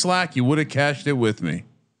in the Slack, you would have cashed it with me.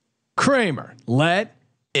 Kramer, let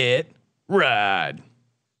it ride.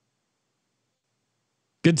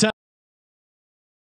 Good time.